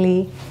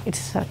mainly it's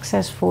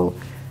successful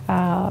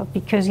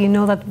because you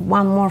know that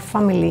one more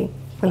family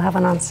will have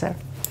an answer.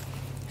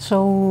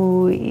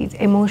 So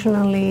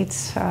emotionally,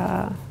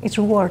 it's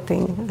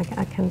rewarding,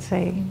 I can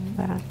say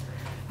that.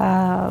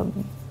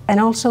 And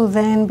also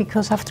then,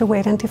 because after we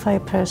identify a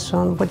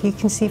person, what you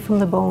can see from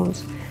the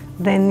bones,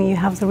 then you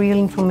have the real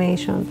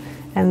information,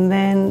 and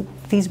then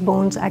these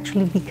bones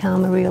actually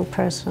become a real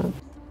person.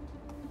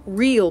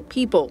 Real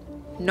people,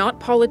 not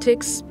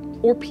politics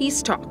or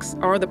peace talks,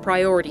 are the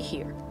priority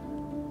here.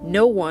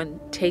 No one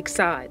takes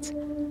sides,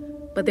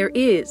 but there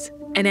is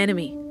an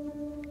enemy.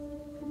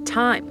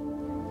 Time.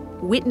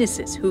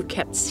 Witnesses who've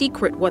kept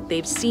secret what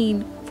they've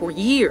seen for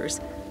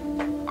years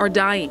are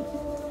dying.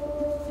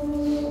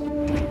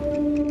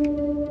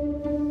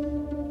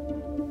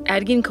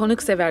 Ergin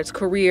Konuksever's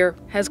career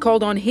has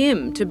called on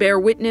him to bear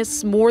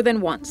witness more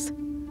than once.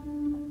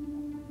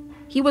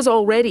 He was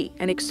already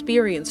an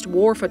experienced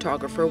war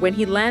photographer when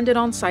he landed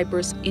on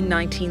Cyprus in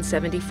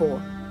 1974.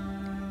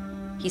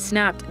 He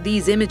snapped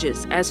these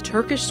images as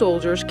Turkish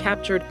soldiers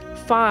captured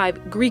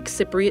 5 Greek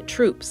Cypriot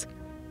troops.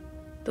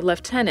 The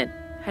lieutenant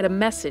had a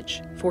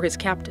message for his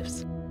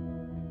captives.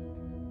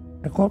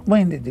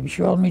 Korkmayın dedi, bir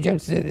şey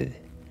olmayacak size dedi.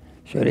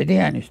 Söyledi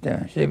yani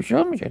üstelik, size bir şey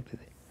olmayacak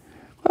dedi.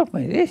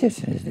 Korkmayın,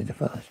 değişirsiniz dedi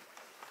falan.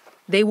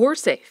 They were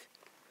safe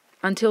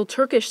until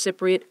Turkish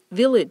Cypriot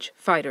village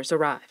fighters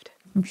arrived.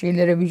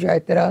 Şeylere,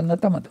 mücahitlere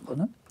anlatamadım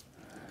bunu.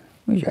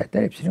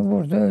 Mücahitler hepsini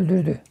vurdu,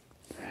 öldürdü.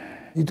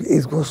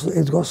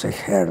 It goes a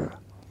hell.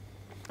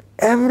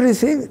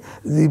 Everything,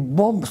 the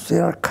bombs,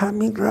 they are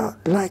coming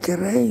like a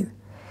rain.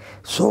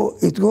 So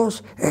it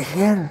goes a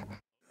hell.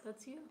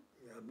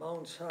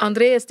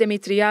 Andreas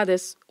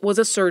Dimitriades was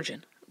a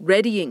surgeon,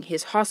 readying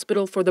his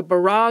hospital for the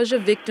barrage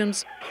of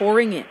victims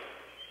pouring in.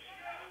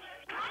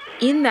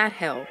 In that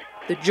hell,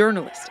 the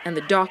journalist and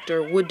the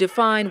doctor would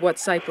define what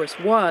Cyprus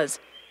was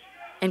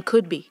and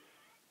could be.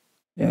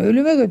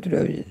 Ölüme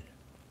götürüyor bizi.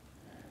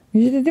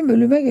 Bizi dedim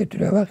ölüme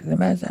götürüyor. Bak dedim,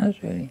 ben sana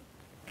söyleyeyim.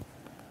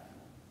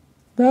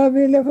 Daha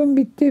bir lafım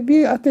bitti.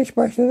 Bir ateş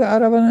başladı.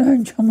 Arabanın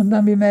ön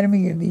camından bir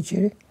mermi girdi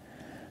içeri.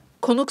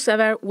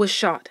 Konuksever was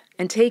shot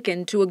and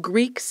taken to a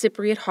Greek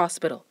Cypriot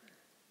hospital.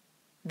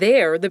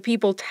 There, the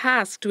people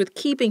tasked with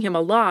keeping him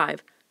alive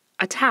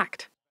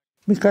attacked.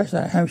 Birkaç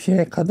tane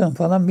hemşire kadın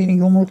falan beni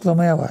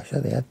yumruklamaya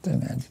başladı. Yattım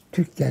yani.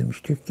 Türk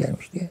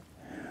gelmiş diye.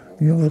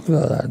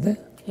 Yumrukluyorlardı.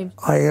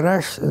 I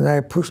rushed and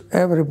I pushed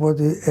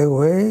everybody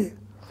away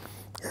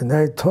and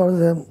I told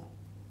them,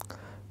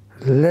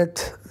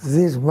 let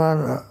this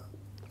man,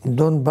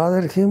 don't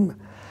bother him.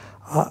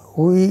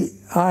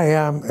 I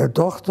am a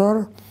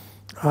doctor.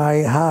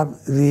 I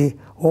have the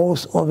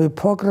oath of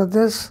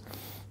Hippocrates,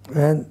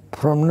 and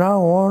from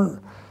now on,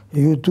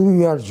 you do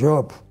your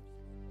job.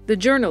 The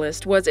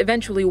journalist was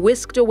eventually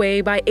whisked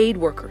away by aid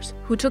workers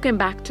who took him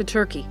back to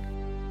Turkey.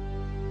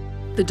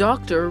 The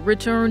doctor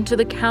returned to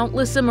the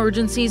countless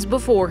emergencies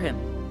before him.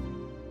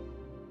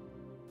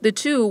 The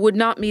two would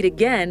not meet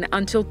again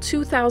until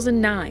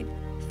 2009,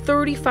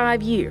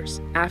 35 years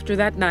after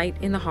that night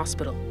in the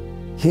hospital.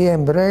 He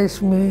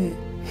embraced me,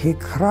 he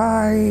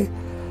cried,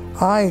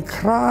 I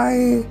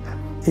cry.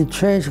 It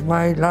changed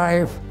my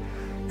life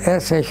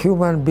as a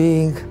human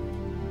being.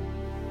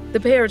 The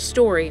pair's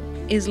story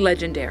is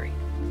legendary.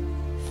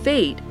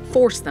 Fate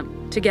forced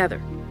them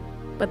together,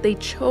 but they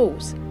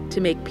chose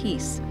to make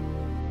peace.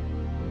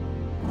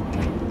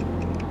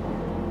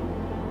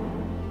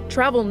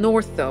 Travel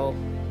north, though,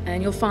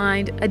 and you'll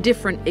find a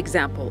different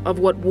example of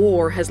what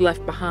war has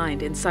left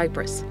behind in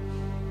Cyprus.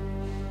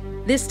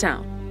 This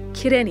town,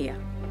 Kyrenia,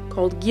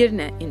 called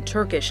Girne in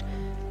Turkish,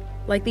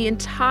 like the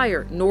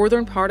entire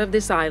northern part of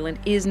this island,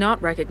 is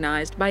not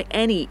recognized by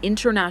any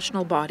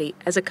international body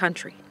as a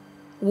country.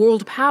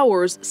 World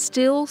powers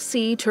still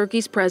see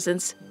Turkey's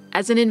presence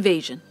as an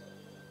invasion.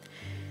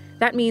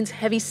 That means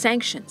heavy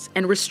sanctions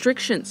and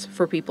restrictions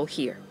for people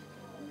here.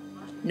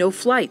 No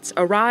flights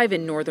arrive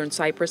in northern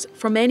Cyprus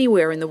from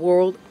anywhere in the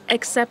world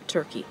except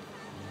Turkey.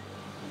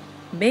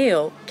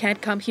 Mail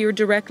can't come here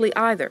directly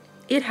either.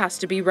 It has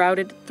to be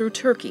routed through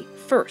Turkey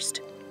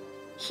first.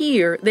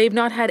 Here, they've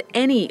not had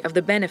any of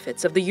the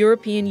benefits of the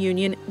European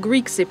Union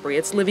Greek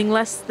Cypriots living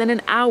less than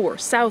an hour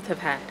south have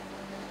had.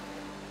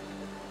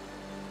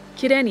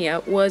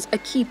 Kyrenia was a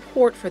key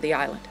port for the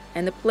island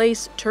and the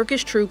place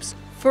Turkish troops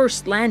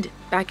first landed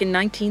back in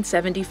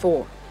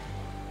 1974.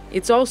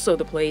 It's also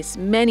the place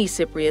many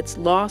Cypriots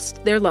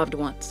lost their loved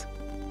ones.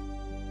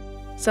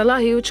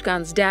 Salahi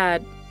Uchkan's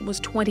dad was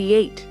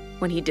 28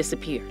 when he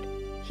disappeared.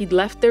 He'd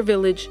left their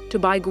village to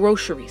buy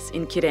groceries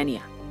in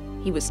Kyrenia.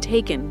 He was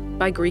taken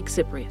by Greek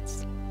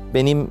Cypriots.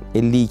 Benim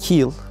 52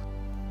 yıl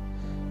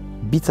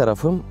bir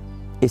tarafım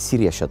esir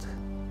yaşadı.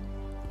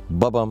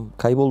 Babam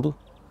kayboldu.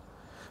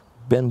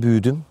 Ben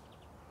büyüdüm.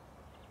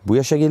 Bu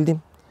yaşa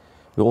geldim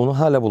ve onu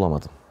hala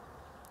bulamadım.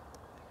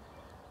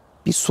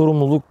 Bir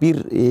sorumluluk, bir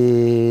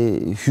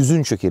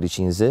hüzün çöker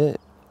içinize.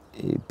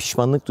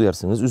 Pişmanlık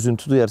duyarsınız,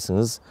 üzüntü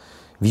duyarsınız,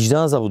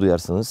 vicdan azabı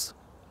duyarsınız.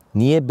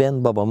 Niye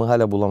ben babamı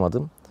hala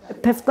bulamadım?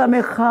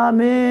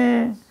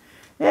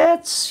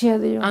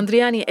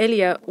 Andriani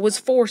Elia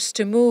was forced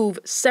to move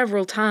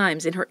several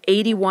times in her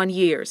 81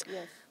 years,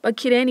 but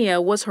Kyrenia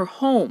was her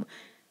home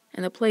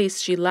and the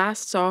place she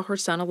last saw her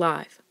son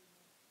alive.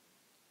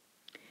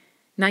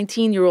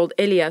 19-year-old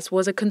Elias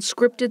was a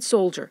conscripted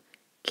soldier,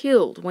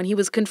 killed when he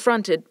was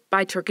confronted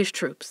by Turkish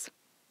troops.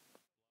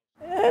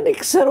 Δεν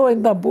ξέρω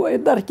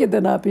αν έρχεται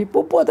να πει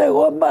πότε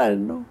εγώ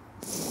μάλλον.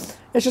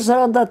 Έχει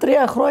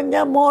 43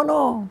 χρόνια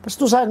μόνο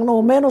στους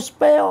αγνοωμένους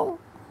πέω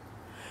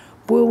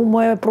που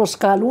με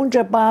προσκαλούν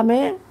και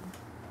πάμε.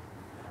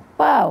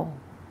 Πάω.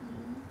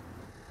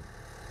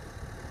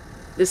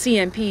 The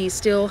CMP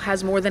still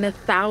has more than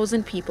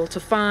 1,000 people to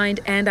find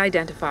and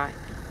identify.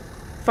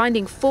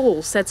 Finding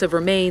full sets of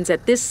remains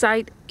at this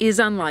site is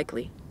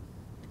unlikely,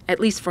 at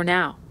least for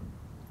now.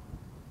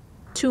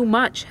 Too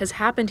much has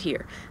happened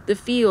here. The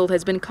field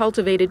has been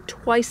cultivated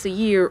twice a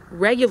year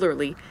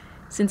regularly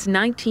since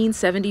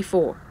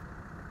 1974.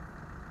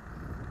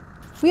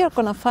 We are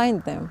going to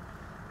find them.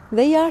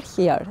 They are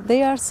here.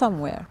 They are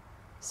somewhere.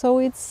 So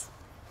it's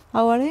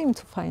our aim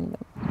to find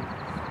them.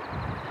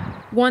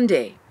 One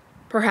day,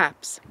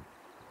 perhaps.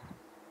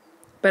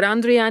 But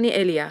Andriani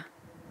Elia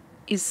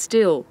is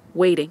still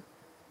waiting.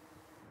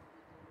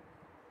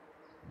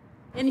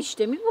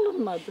 Eniştemi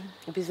bulunmadı.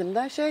 Bizim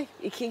de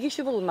 2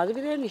 kişi bulunmadı,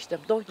 bir eniştem.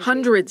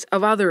 Hundreds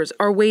of others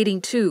are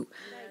waiting too.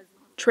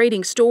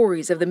 Trading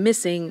stories of the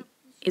missing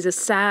is a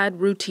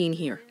sad routine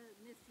here.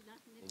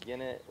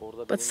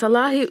 But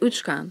Salahi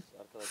Uchkan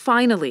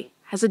finally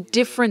has a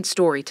different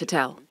story to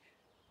tell.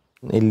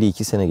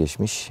 52 sene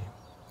geçmiş.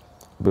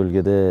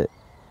 Bölgede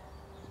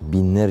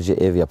binlerce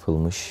ev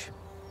yapılmış.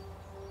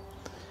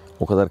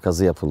 O kadar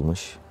kazı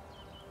yapılmış.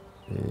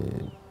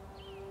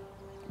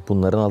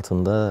 Bunların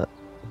altında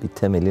bir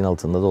temelin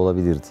altında da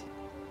olabilirdi.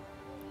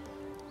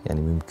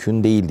 Yani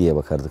mümkün değil diye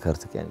bakardık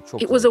artık yani. It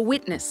was a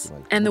witness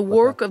and the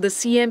work of the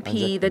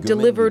CMP that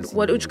delivered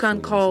what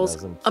Uchkan calls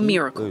a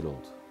miracle.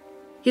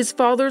 His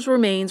father's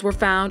remains were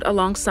found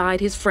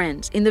alongside his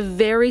friends in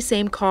the very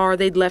same car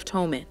they'd left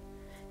home in.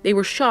 They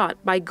were shot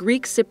by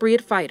Greek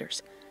Cypriot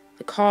fighters.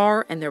 The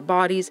car and their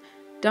bodies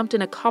dumped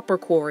in a copper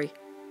quarry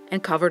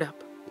and covered up.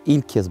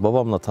 İlk kez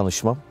babamla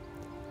tanışmam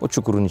o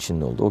çukurun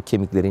içinde oldu. O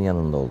kemiklerin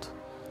yanında oldu.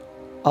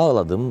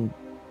 Ağladım.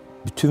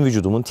 Bütün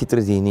vücudumun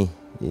titrediğini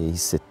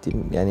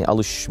hissettim. Yani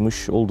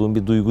alışmış olduğum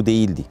bir duygu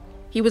değildi.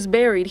 He was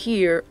buried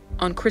here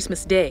on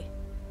Christmas Day,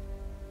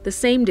 the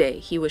same day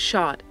he was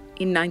shot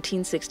in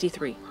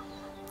 1963.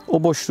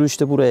 O boşluğu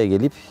işte buraya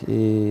gelip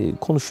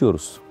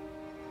konuşuyoruz.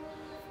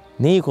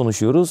 Neyi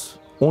konuşuyoruz?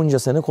 Onca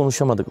sene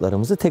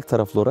konuşamadıklarımızı tek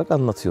taraflı olarak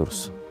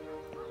anlatıyoruz.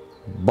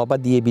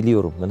 Baba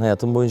diyebiliyorum. Ben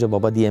hayatım boyunca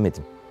baba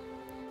diyemedim.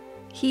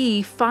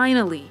 He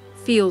finally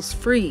feels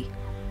free.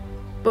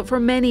 But for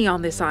many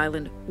on this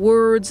island,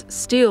 words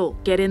still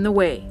get in the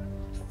way.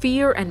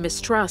 Fear and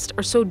mistrust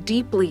are so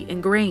deeply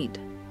ingrained.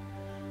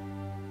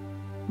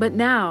 But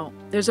now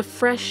there's a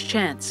fresh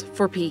chance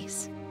for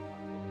peace.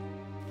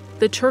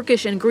 The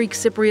Turkish and Greek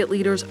Cypriot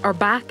leaders are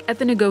back at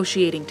the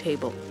negotiating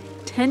table.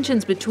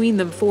 Tensions between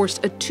them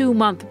forced a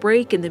 2-month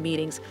break in the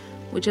meetings,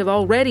 which have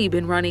already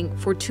been running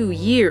for 2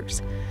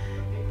 years.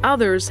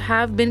 Others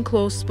have been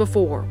close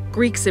before.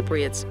 Greek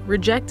Cypriots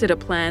rejected a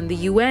plan the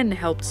UN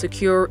helped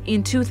secure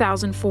in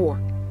 2004.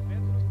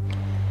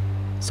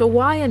 So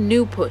why a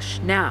new push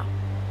now?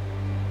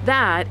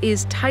 That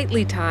is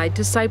tightly tied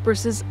to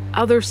Cyprus's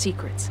other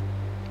secrets.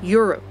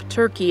 Europe,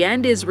 Turkey,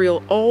 and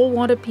Israel all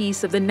want a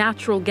piece of the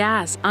natural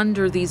gas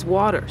under these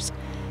waters.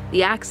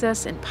 The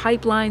access and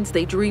pipelines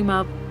they dream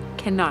of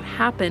cannot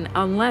happen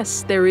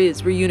unless there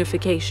is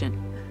reunification.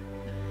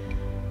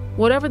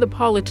 Whatever the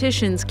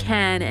politicians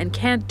can and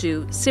can't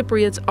do,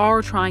 Cypriots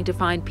are trying to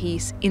find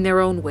peace in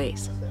their own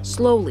ways,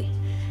 slowly.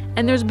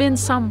 And there's been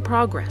some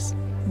progress.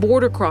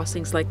 Border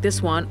crossings like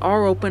this one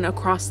are open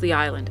across the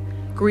island.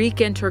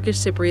 Greek and Turkish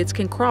Cypriots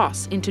can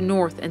cross into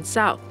north and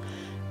south.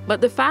 But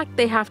the fact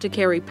they have to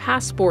carry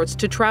passports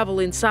to travel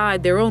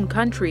inside their own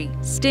country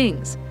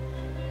stings.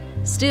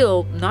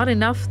 Still, not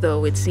enough,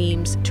 though, it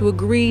seems, to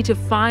agree to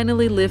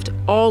finally lift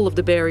all of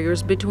the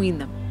barriers between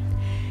them.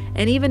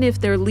 And even if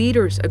their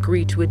leaders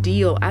agree to a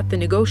deal at the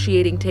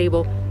negotiating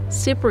table,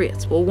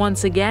 Cypriots will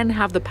once again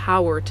have the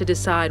power to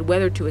decide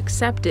whether to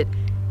accept it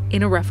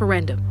in a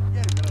referendum.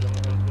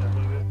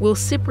 Will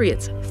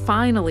Cypriots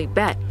finally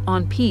bet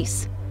on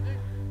peace?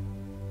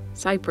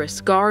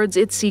 Cyprus guards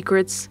its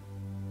secrets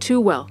too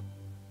well.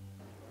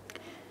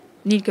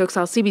 Nid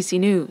Köksal, CBC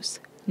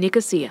News,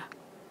 Nicosia.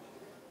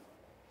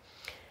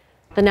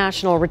 The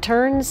National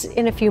returns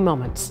in a few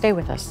moments. Stay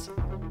with us.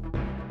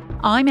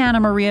 I'm Anna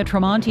Maria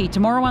Tremonti.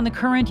 Tomorrow on The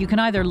Current, you can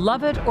either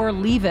love it or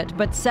leave it.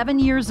 But 7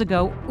 years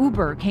ago,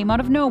 Uber came out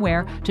of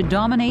nowhere to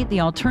dominate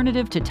the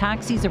alternative to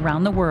taxis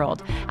around the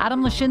world.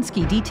 Adam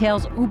Lashinsky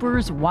details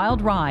Uber's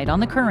wild ride on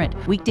The Current,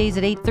 weekdays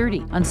at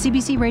 8:30 on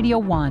CBC Radio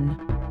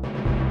 1.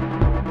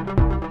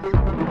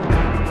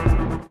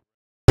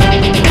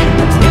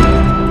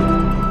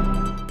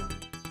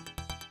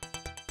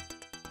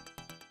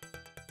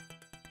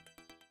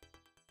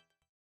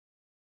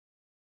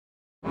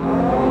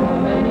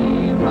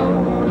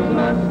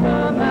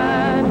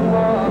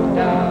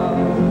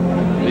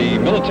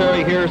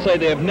 Here say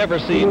they have never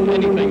seen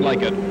anything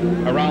like it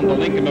around the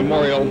Lincoln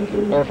Memorial,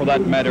 or for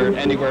that matter,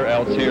 anywhere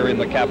else here in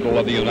the capital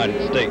of the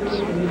United States. We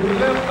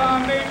lift our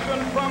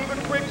nation from the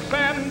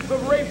quicksands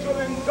of racial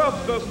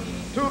injustice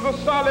to the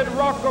solid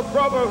rock of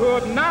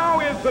brotherhood. Now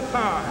is the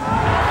time.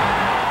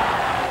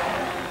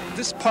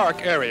 This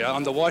park area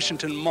on the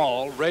Washington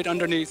Mall, right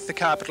underneath the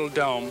Capitol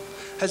Dome,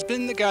 has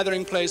been the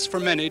gathering place for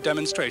many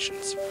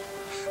demonstrations,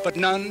 but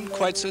none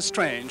quite so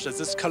strange as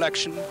this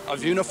collection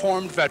of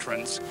uniformed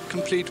veterans,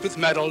 complete with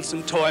medals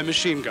and toy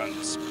machine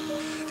guns.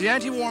 The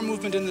anti-war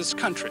movement in this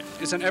country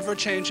is an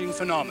ever-changing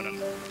phenomenon.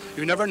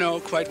 You never know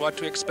quite what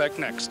to expect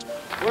next.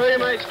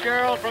 William H.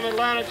 Carroll from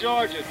Atlanta,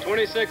 Georgia.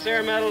 26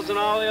 air medals and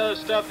all the other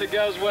stuff that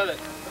goes with it.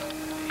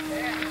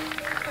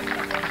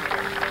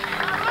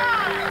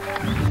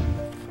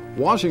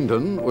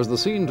 Washington was the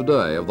scene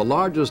today of the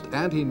largest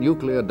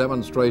anti-nuclear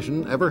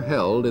demonstration ever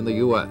held in the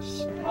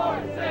U.S.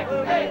 4, 6,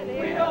 8,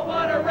 we don't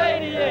want to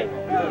radiate.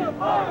 2,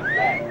 4,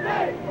 6,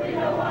 8, we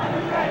don't want to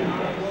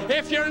radiate.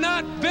 If you're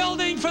not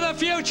building for the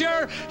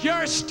future,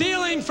 you're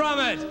stealing from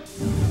it.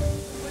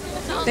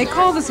 They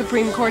call the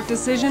Supreme Court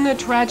decision a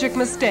tragic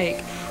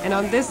mistake. And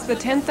on this, the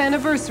 10th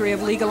anniversary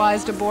of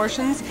legalized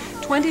abortions,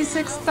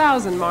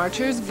 26,000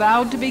 marchers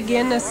vowed to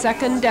begin a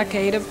second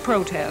decade of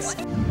protest.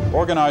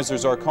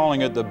 Organizers are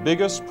calling it the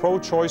biggest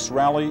pro-choice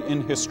rally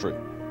in history.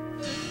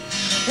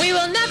 We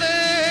will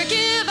never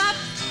give up.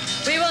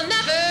 We will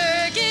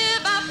never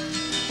give up.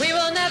 We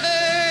will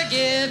never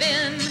give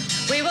in.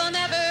 We will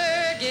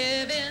never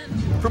give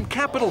in. From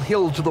Capitol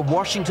Hill to the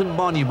Washington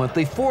Monument,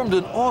 they formed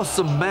an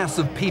awesome mass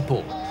of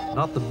people.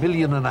 Not the 1.5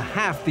 million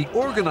the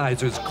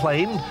organizers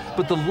claimed,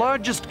 but the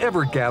largest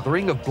ever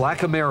gathering of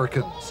Black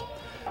Americans.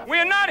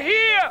 We're not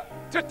here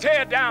to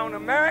tear down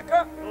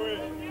America.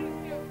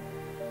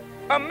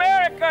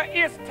 America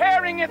is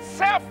tearing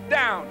itself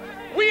down.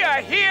 We are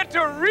here to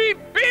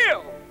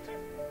rebuild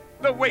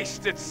the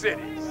wasted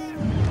cities.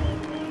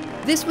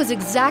 This was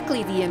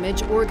exactly the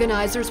image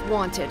organizers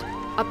wanted,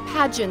 a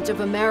pageant of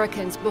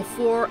Americans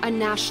before a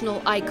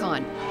national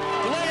icon.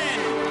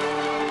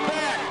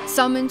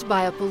 Summoned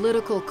by a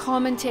political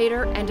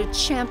commentator and a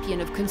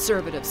champion of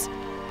conservatives.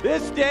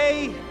 This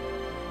day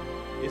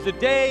is a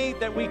day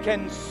that we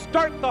can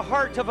start the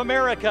heart of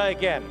America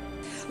again.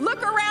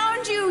 Look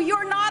around you,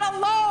 you're not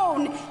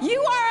alone.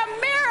 You are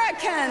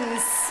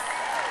Americans.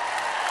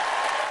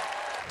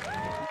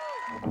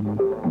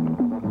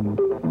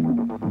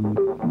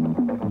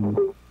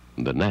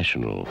 The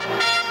National.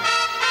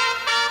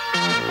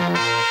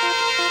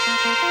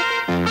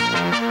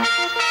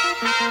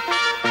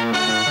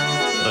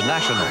 The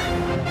National.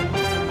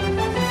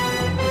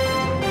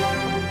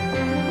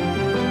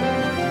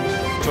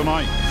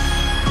 Tonight.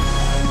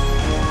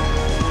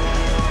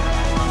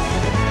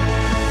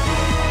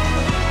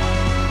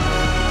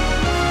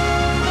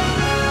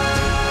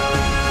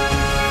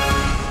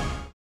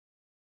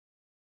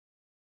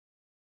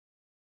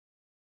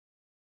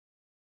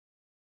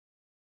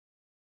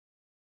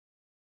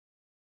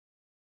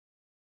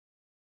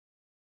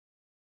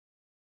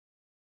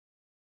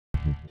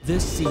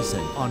 This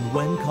season on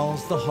When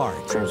Calls the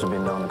Heart. Dreams have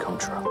been known to come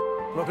true.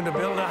 Looking to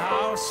build a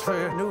house for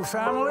your new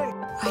family?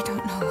 I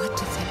don't know what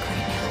to think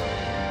right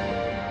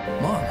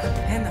now. Mom.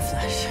 In the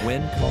flesh.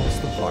 When Calls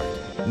the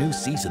Heart. New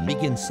season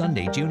begins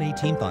Sunday, June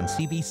 18th on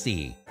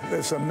CBC.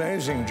 This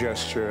amazing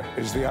gesture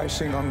is the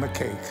icing on the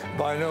cake.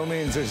 By no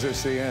means is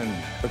this the end.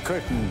 The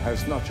curtain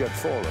has not yet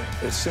fallen.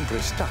 It's simply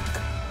stuck.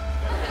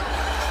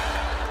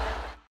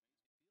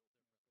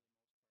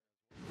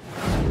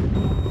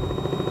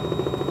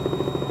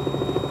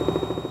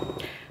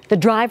 The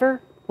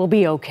driver will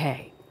be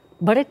okay,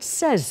 but it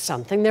says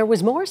something. There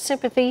was more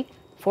sympathy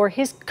for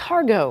his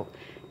cargo.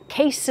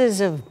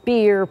 Cases of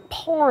beer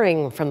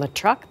pouring from the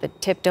truck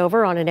that tipped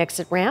over on an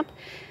exit ramp.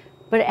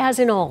 But as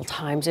in all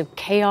times of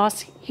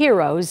chaos,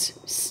 heroes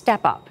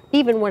step up,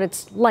 even when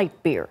it's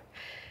light beer.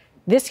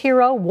 This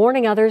hero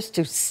warning others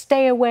to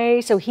stay away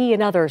so he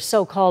and other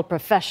so-called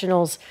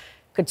professionals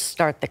could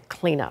start the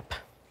cleanup.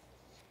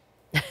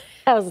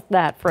 How's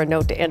that for a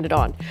note to end it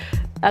on?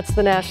 That's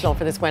The National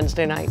for this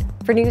Wednesday night.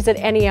 For news at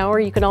any hour,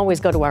 you can always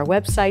go to our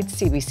website,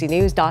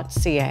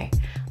 cbcnews.ca.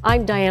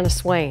 I'm Diana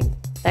Swain.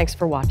 Thanks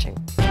for watching.